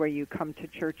church where you come to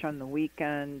church on the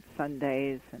weekend,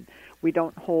 Sundays, and we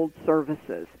don't hold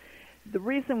services. The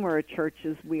reason we're a church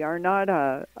is we're not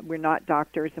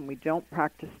doctors, and we don't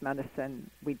practice medicine.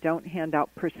 We don't hand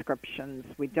out prescriptions.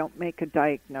 We don't make a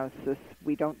diagnosis.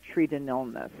 We don't treat an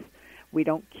illness. We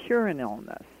don't cure an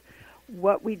illness.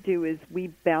 What we do is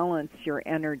we balance your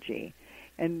energy.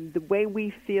 And the way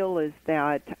we feel is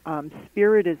that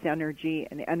spirit is energy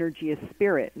and energy is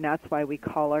spirit, and that's why we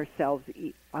call ourselves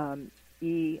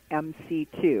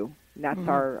EMC2. That's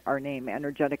our name,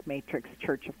 Energetic Matrix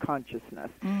Church of Consciousness.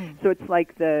 So it's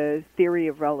like the theory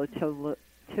of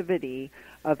relativity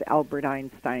of Albert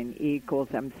Einstein, E equals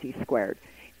MC squared.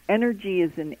 Energy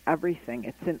is in everything.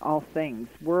 It's in all things.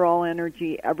 We're all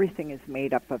energy. Everything is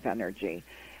made up of energy.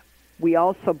 We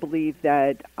also believe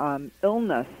that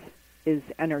illness is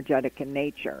energetic in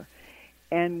nature.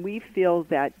 And we feel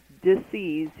that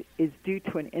disease is due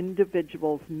to an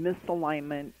individual's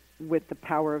misalignment with the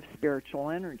power of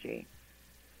spiritual energy,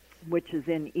 which is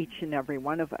in each and every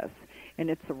one of us, and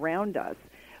it's around us.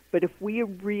 But if we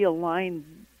realign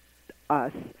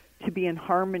us to be in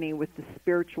harmony with the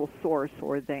spiritual source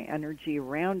or the energy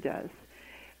around us,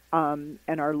 and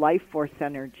our life force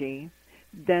energy,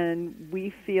 then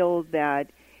we feel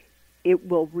that it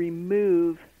will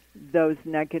remove those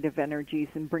negative energies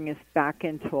and bring us back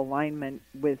into alignment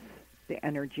with the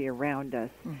energy around us.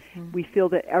 We feel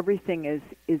that everything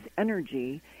is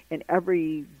energy, and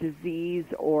every disease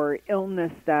or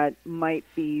illness that might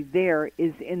be there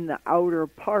is in the outer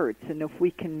parts. And if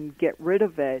we can get rid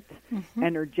of it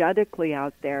energetically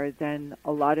out there, then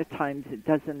a lot of times it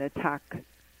doesn't attack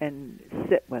and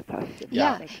sit with us.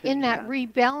 In that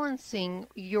rebalancing,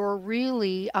 you're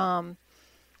really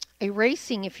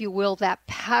erasing, if you will, that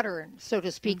pattern, so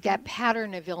to speak, that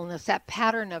pattern of illness, that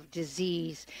pattern of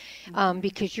disease,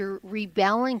 because you're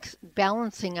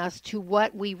rebalancing us to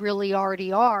what we really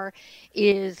already are,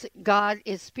 is God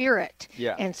is spirit.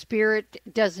 And spirit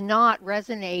does not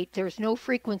resonate. There's no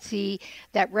frequency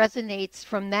that resonates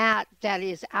from that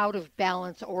is out of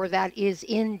balance or that is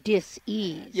in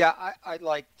dis-ease. I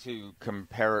like to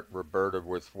compare it, Roberta,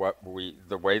 with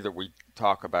the way that we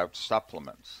talk about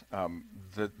supplements.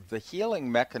 The healing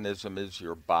mechanism is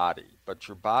your body, but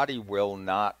your body will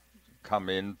not come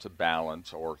into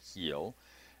balance or heal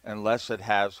unless it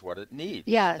has what it needs.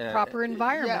 Proper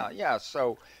environment.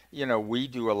 So, we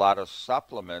do a lot of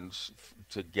supplements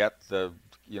to get the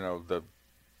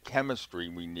chemistry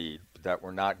we need that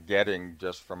we're not getting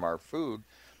just from our food,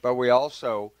 but we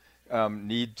also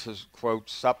need to, quote,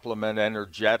 supplement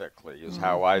energetically is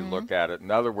how I look at it.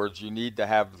 In other words, you need to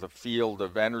have the field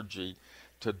of energy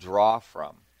to draw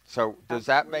from. So does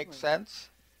that make sense?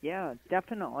 Yeah,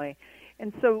 definitely.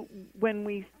 And so when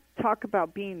we talk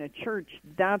about being a church,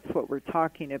 that's what we're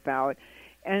talking about.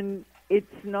 And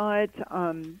it's not,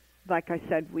 like I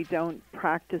said, we don't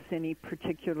practice any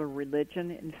particular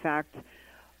religion. In fact,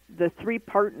 the three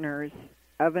partners,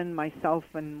 Evan, myself,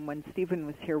 and when Stephen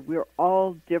was here, we're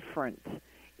all different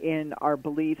in our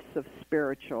beliefs of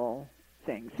spiritual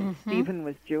things. Stephen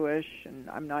was Jewish, and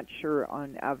I'm not sure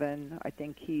on Evan. I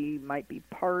think he might be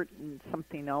part and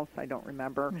something else. I don't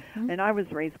remember. And I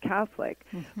was raised Catholic.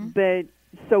 But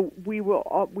so we were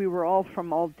all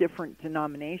from all different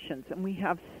denominations, and we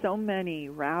have so many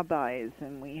rabbis,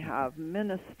 and we have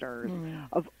ministers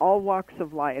of all walks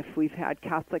of life. We've had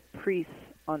Catholic priests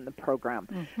on the program.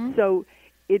 So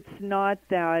it's not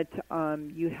that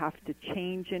you have to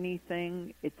change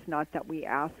anything. It's not that we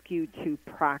ask you to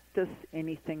practice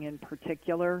anything in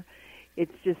particular.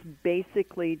 It's just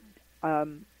basically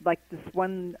like this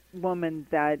one woman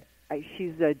that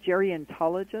she's a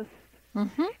gerontologist,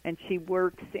 and she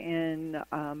works in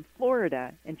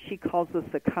Florida, and she calls us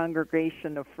a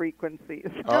congregation of frequencies.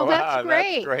 Oh, that's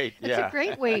great. That's great. It's a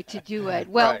great way to do it.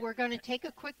 Well, we're going to take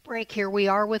a quick break here. We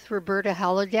are with Roberta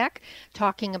Holodeck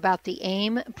talking about the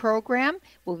AIM program.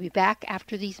 We'll be back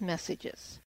after these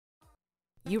messages.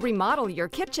 You remodel your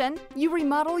kitchen, you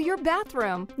remodel your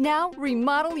bathroom. Now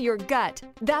remodel your gut.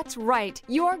 That's right,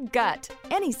 your gut.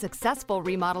 Any successful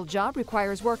remodel job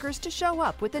requires workers to show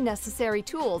up with the necessary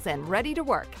tools and ready to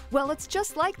work. Well, it's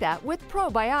just like that with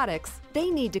probiotics. They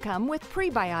need to come with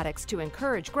prebiotics to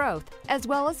encourage growth, as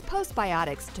well as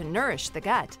postbiotics to nourish the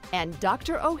gut. And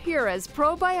Dr. Ohhira's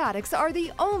probiotics are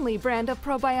the only brand of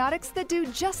probiotics that do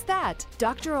just that.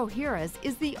 Dr. Ohhira's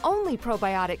is the only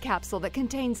probiotic capsule that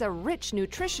contains a rich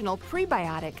nutritional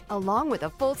prebiotic, along with a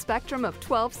full spectrum of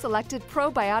 12 selected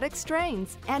probiotic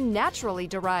strains and naturally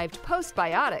derived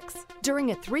postbiotics.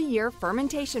 During a 3-year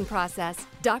fermentation process,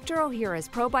 Dr. Ohhira's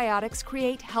probiotics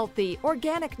create healthy,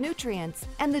 organic nutrients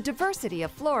and the diversity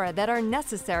of flora that are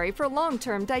necessary for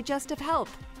long-term digestive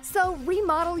health. So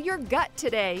remodel your gut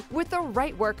today with the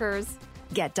right workers.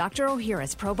 Get Dr.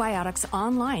 Ohhira's probiotics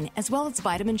online, as well as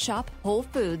Vitamin Shop, Whole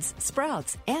Foods,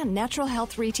 Sprouts, and natural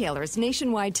health retailers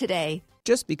nationwide today.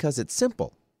 Just because it's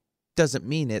simple doesn't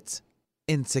mean it's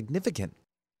insignificant.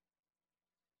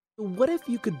 What if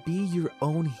you could be your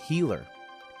own healer?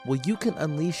 Well, you can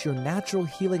unleash your natural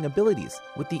healing abilities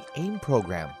with the AIM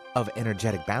program of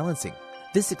energetic balancing.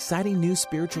 This exciting new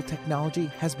spiritual technology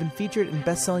has been featured in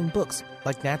best-selling books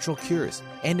like Natural Cures,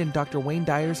 and in Dr. Wayne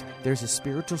Dyer's There's a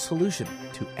Spiritual Solution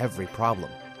to Every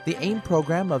Problem. The AIM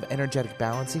program of energetic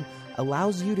balancing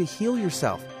allows you to heal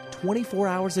yourself 24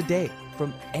 hours a day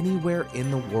from anywhere in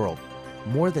the world.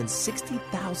 More than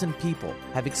 60,000 people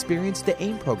have experienced the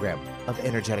AIM program of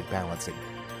energetic balancing.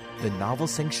 The novel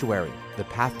Sanctuary, The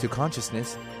Path to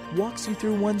Consciousness, walks you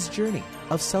through one's journey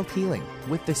of self-healing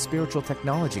with this spiritual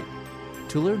technology.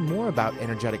 To learn more about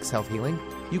energetic self-healing,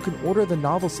 you can order the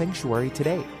novel Sanctuary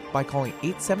today by calling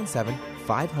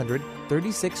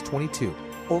 877-500-3622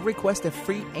 or request a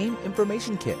free AIM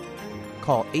information kit.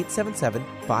 Call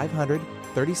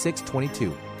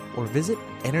 877-500-3622 or visit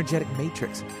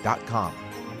energeticmatrix.com.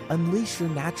 Unleash your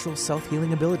natural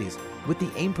self-healing abilities with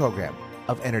the AIM program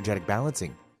of energetic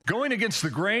balancing. Going against the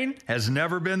grain has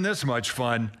never been this much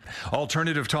fun.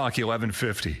 Alternative Talk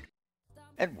 1150.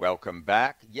 And welcome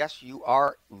back. Yes, you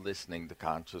are listening to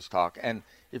Conscious Talk. And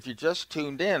if you just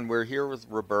tuned in, we're here with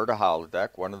Roberta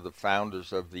Holodeck, one of the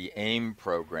founders of the AIM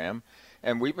program.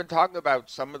 And we've been talking about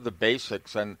some of the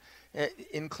basics, and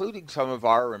including some of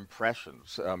our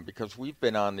impressions, because we've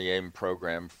been on the AIM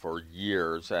program for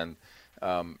years. And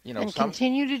and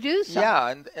continue to do so.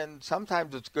 Yeah, and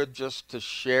sometimes it's good just to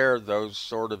share those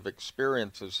sort of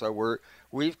experiences. So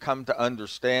we've come to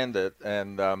understand it.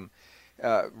 And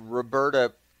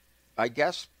Roberta, I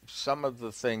guess some of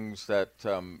the things that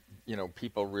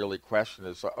people really question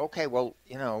is, okay, well,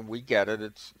 we get it.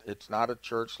 It's not a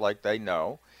church like they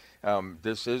know.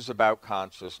 This is about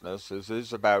consciousness. This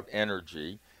is about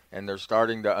energy, and they're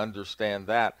starting to understand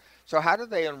that. So how do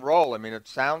they enroll? I mean, it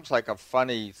sounds like a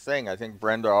funny thing. I think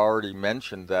Brenda already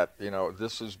mentioned that,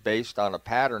 this is based on a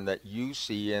pattern that you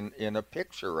see in a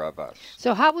picture of us.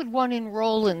 So how would one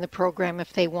enroll in the program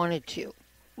if they wanted to?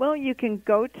 Well, you can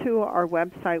go to our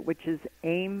website, which is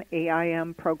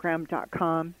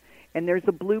aimprogram.com, and there's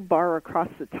a blue bar across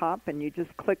the top, and you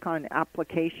just click on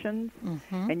applications,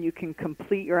 and you can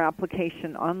complete your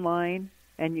application online,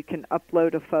 and you can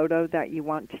upload a photo that you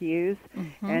want to use,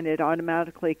 and it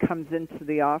automatically comes into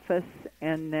the office,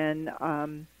 and then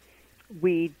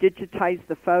we digitize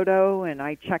the photo, and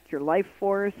I check your life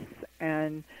force,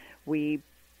 and we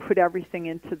put everything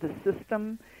into the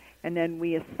system, and then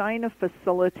we assign a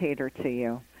facilitator to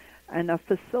you. And a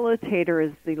facilitator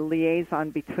is the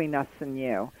liaison between us and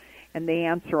you. And they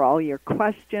answer all your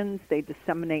questions. They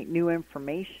disseminate new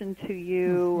information to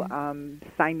you,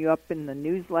 sign you up in the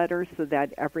newsletter so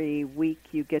that every week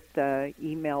you get the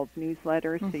emailed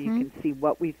newsletter so you can see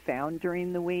what we found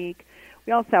during the week.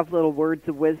 We also have little words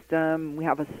of wisdom. We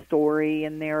have a story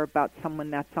in there about someone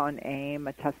that's on AIM,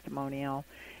 a testimonial,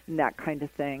 and that kind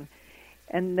of thing.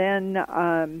 And then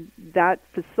that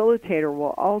facilitator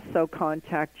will also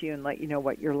contact you and let you know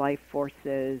what your life force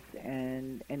is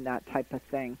and that type of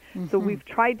thing. So we've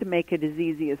tried to make it as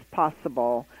easy as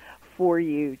possible for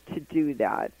you to do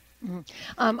that.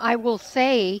 I will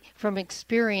say from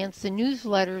experience, the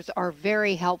newsletters are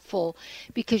very helpful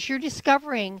because you're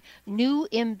discovering new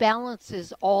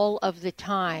imbalances all of the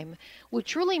time,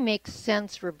 which really makes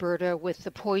sense, Roberta, with the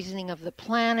poisoning of the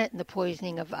planet and the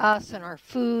poisoning of us and our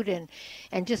food and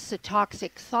just the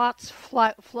toxic thoughts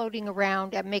floating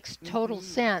around. That makes total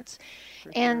sense.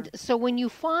 And so when you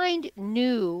find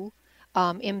new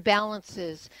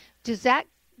imbalances, does that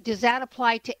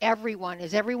apply to everyone?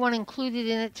 Is everyone included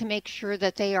in it to make sure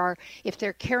that if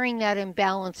they're carrying that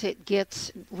imbalance, it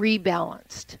gets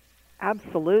rebalanced?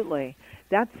 Absolutely.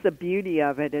 That's the beauty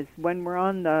of it, is when we're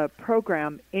on the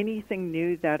program, anything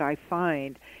new that I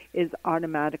find is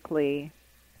automatically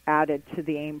added to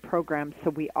the AIM program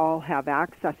so we all have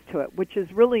access to it, which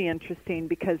is really interesting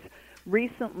because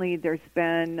recently there's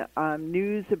been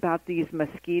news about these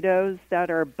mosquitoes that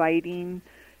are biting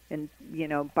and,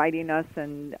 biting us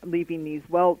and leaving these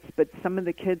welts, but some of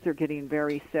the kids are getting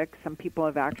very sick. Some people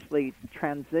have actually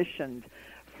transitioned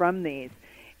from these.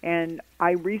 And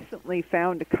I recently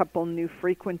found a couple new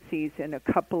frequencies in a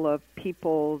couple of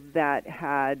people that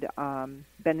had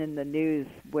been in the news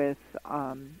with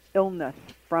illness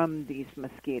from these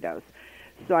mosquitoes.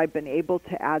 So I've been able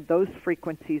to add those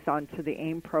frequencies onto the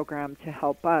AIM program to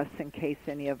help us in case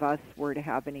any of us were to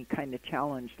have any kind of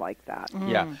challenge like that.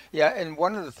 Yeah, and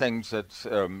one of the things that's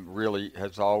really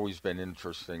has always been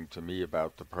interesting to me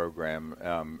about the program,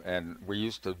 and we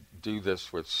used to do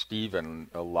this with Stephen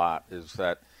a lot, is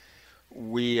that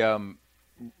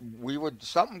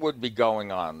something would be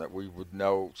going on that we would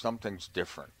know something's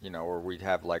different, or we'd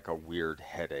have like a weird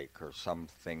headache or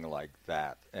something like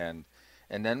that, and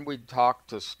then we'd talk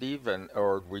to Stephen,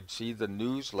 or we'd see the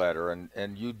newsletter,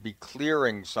 and you'd be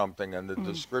clearing something, and the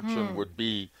description would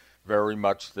be very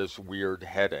much this weird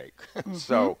headache.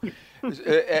 So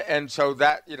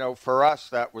that, for us,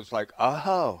 that was like,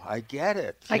 oh, I get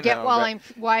it. I get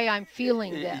why I'm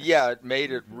feeling this. Yeah, it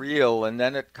made it real, and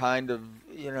then it kind of,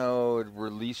 it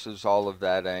releases all of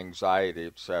that anxiety,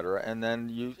 et cetera, and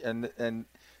then and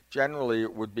generally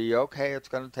it would be, okay, it's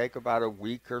going to take about a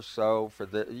week or so for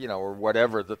or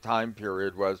whatever the time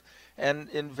period was. And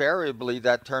invariably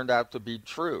that turned out to be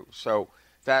true. So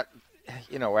that,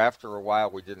 after a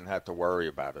while we didn't have to worry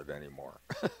about it anymore.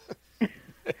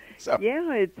 So.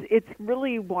 Yeah, it's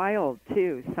really wild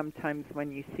too. Sometimes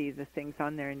when you see the things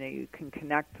on there and you can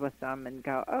connect with them and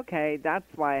go, okay, that's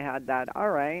why I had that. All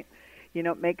right.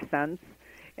 It makes sense.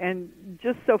 And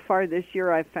just so far this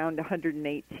year, I've found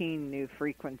 118 new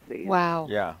frequencies. Wow.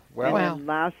 Yeah. Well, and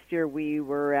last year we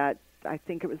were at, I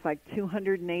think it was like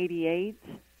 288.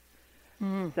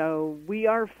 So we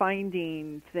are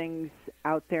finding things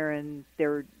out there, and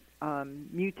there are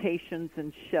mutations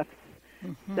and shifts.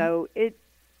 So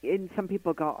and some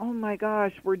people go, oh my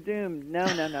gosh, we're doomed. No.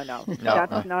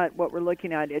 That's not what we're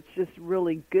looking at. It's just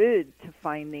really good to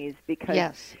find these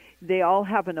because they all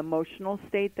have an emotional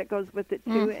state that goes with it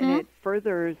too, and it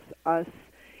furthers us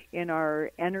in our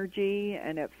energy,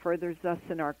 and it furthers us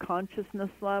in our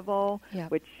consciousness level,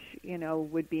 which,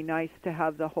 would be nice to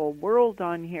have the whole world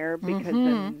on here, because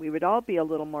then we would all be a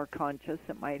little more conscious.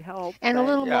 It might help. And a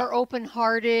little more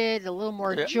open-hearted, a little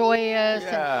more joyous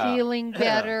and feeling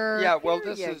better. Yeah, well,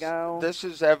 this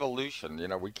is evolution.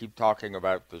 We keep talking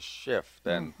about the shift,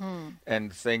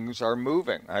 and things are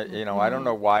moving. I don't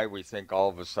know why we think all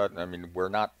of a sudden, we're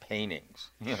not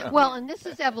paintings. Well, and this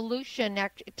is evolution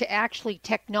to actually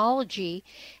technology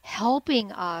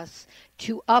helping us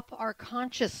to up our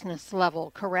consciousness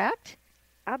level, correct?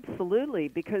 Absolutely,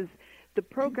 because the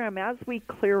program, as we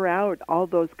clear out all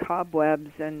those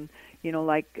cobwebs and,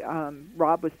 like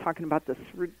Rob was talking about the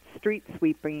street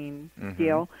sweeping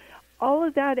deal, all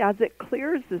of that, as it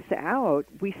clears us out,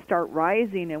 we start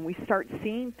rising and we start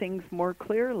seeing things more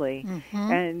clearly.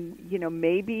 And,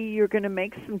 maybe you're going to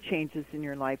make some changes in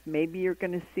your life. Maybe you're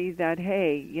going to see that,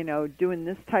 hey, doing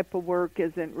this type of work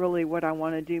isn't really what I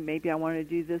want to do. Maybe I want to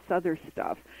do this other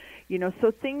stuff.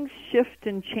 So things shift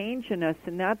and change in us,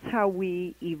 and that's how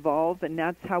we evolve, and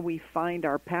that's how we find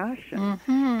our passion.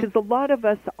 Because a lot of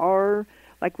us are,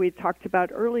 like we talked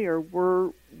about earlier,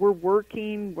 we're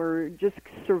working, we're just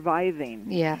surviving.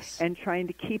 Yes. And trying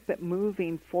to keep it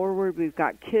moving forward. We've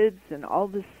got kids and all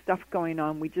this stuff going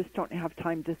on. We just don't have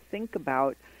time to think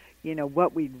about,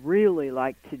 what we'd really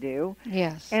like to do.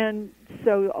 Yes. And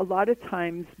so a lot of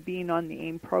times being on the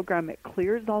AIM program, it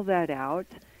clears all that out.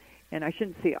 And I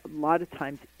shouldn't say a lot of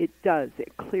times, it does.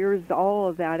 It clears all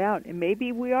of that out. And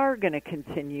maybe we are going to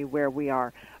continue where we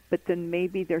are, but then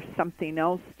maybe there's something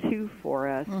else too for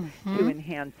us to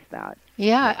enhance that.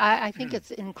 Yeah, I think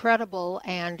it's incredible,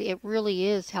 and it really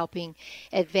is helping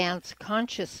advance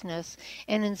consciousness.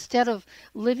 And instead of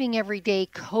living every day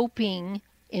coping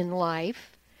in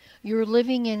life, you're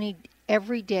living in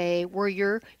every day where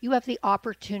you have the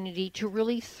opportunity to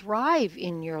really thrive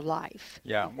in your life.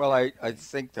 Yeah, well, I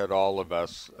think that all of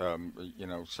us,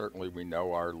 certainly we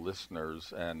know our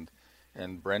listeners, and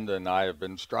Brenda and I have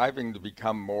been striving to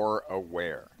become more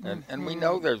aware. And we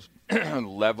know there's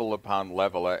level upon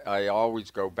level. I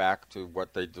always go back to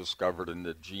what they discovered in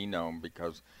the genome,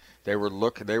 because they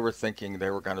were thinking they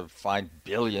were going to find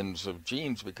billions of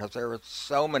genes, because there are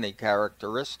so many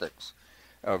characteristics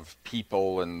of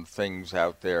people and things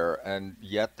out there, and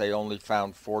yet they only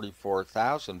found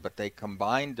 44,000, but they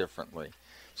combine differently.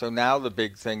 So now the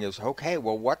big thing is, okay,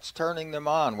 well, what's turning them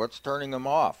on? What's turning them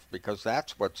off? Because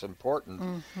that's what's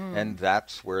important, and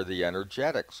that's where the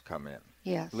energetics come in.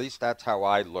 Yes. At least that's how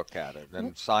I look at it.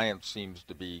 And science seems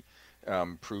to be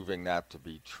proving that to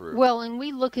be true. Well, and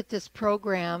we look at this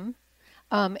program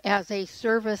as a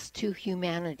service to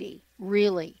humanity,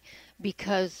 really,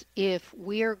 because if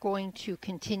we are going to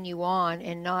continue on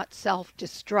and not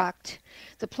self-destruct,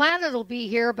 the planet will be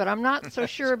here, but I'm not so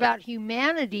sure about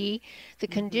humanity, the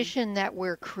condition that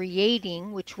we're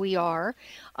creating, which we are.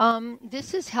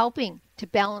 This is helping to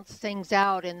balance things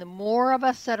out, and the more of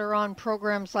us that are on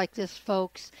programs like this,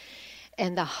 folks,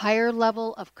 and the higher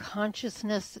level of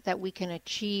consciousness that we can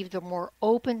achieve, the more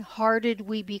open-hearted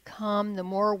we become, the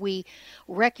more we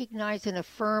recognize and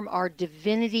affirm our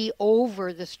divinity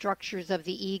over the structures of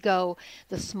the ego,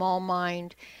 the small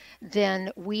mind, then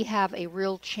we have a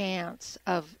real chance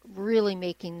of really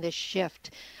making this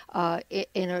shift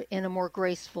in a more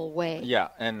graceful way. Yeah,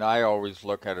 and I always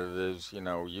look at it as,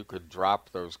 you could drop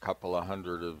those couple of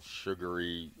hundred of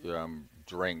sugary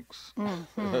drinks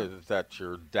that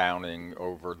you're downing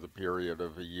over the period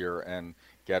of a year and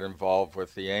get involved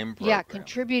with the AIM program. Yeah,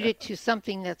 contribute it to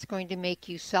something that's going to make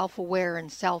you self-aware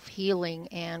and self-healing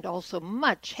and also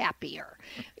much happier.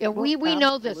 We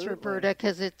know this, Roberta,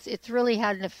 because it's really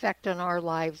had an effect on our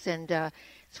lives, and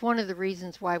it's one of the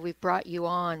reasons why we've brought you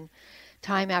on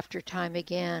time after time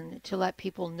again to let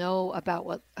people know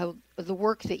about the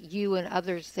work that you and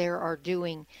others there are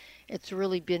doing. It's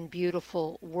really been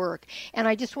beautiful work. And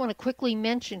I just want to quickly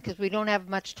mention, because we don't have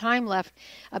much time left,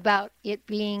 about it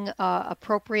being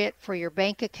appropriate for your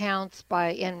bank accounts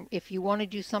and if you want to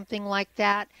do something like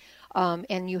that,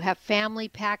 and you have family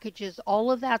packages,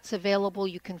 all of that's available.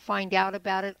 You can find out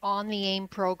about it on the AIM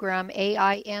program.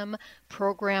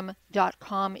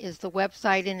 AIMprogram.com is the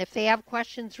website. And if they have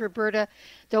questions, Roberta,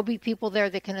 there'll be people there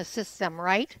that can assist them,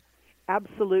 right?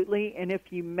 Absolutely. And if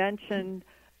you mention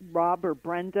Rob or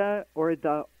Brenda or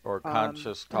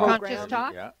Conscious Talk. Conscious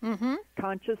Talk? Yeah. Mm-hmm.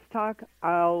 Conscious Talk,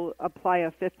 I'll apply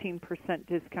a 15%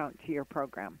 discount to your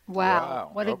program. Wow.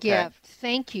 What a gift.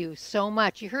 Thank you so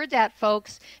much. You heard that,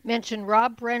 folks. Mention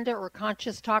Rob, Brenda, or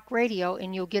Conscious Talk Radio,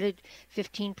 and you'll get a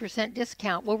 15%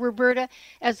 discount. Well, Roberta,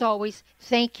 as always,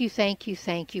 thank you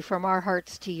from our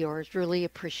hearts to yours. Really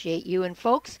appreciate you. And,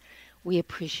 folks, we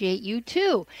appreciate you,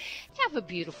 too. Have a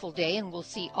beautiful day, and we'll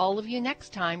see all of you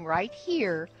next time right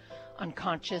here on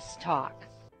Conscious Talk.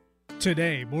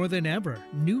 Today, more than ever,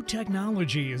 new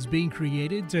technology is being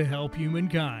created to help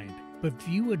humankind. But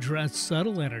few address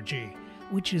subtle energy,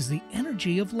 which is the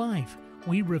energy of life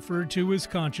we refer to as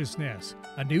consciousness.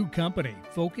 A new company,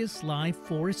 Focus Life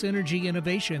Force Energy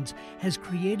Innovations, has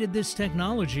created this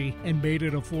technology and made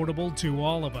it affordable to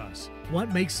all of us.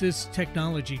 What makes this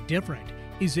technology different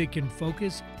is it can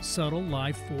focus subtle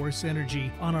life force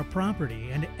energy on a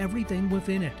property and everything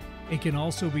within it. It can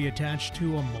also be attached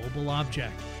to a mobile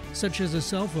object, such as a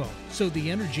cell phone, so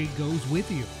the energy goes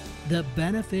with you. The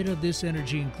benefit of this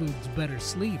energy includes better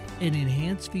sleep, an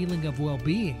enhanced feeling of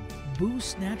well-being,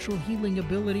 boosts natural healing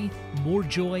ability, more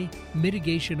joy,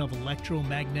 mitigation of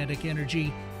electromagnetic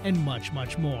energy, and much,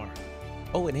 much more.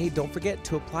 Oh, and hey, don't forget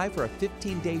to apply for a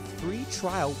 15-day free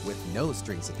trial with no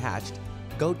strings attached.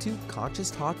 Go to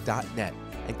ConsciousTalk.net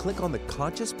and click on the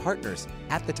Conscious Partners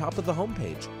at the top of the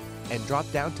homepage and drop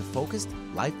down to Focused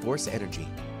Life Force Energy.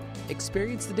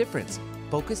 Experience the difference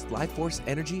Focused Life Force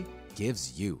Energy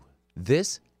gives you.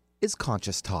 This is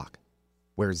Conscious Talk,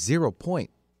 where 0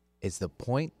 point is the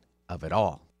point of it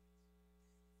all.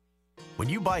 When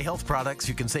you buy health products,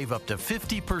 you can save up to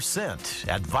 50%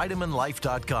 at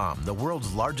VitaminLife.com, the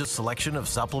world's largest selection of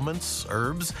supplements,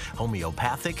 herbs,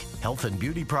 homeopathic, health and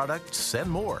beauty products, and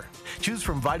more. Choose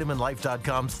from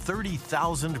VitaminLife.com's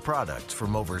 30,000 products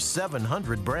from over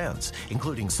 700 brands,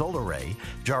 including Solaray,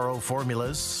 Jarrow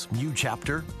Formulas, New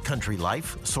Chapter, Country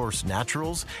Life, Source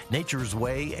Naturals, Nature's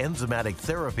Way, Enzymatic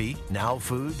Therapy, Now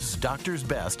Foods, Doctor's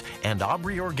Best, and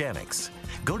Aubrey Organics.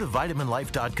 Go to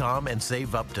VitaminLife.com and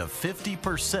save up to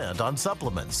 50% on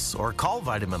supplements, or call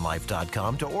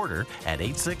VitaminLife.com to order at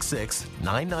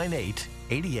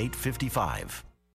 866-998-8855.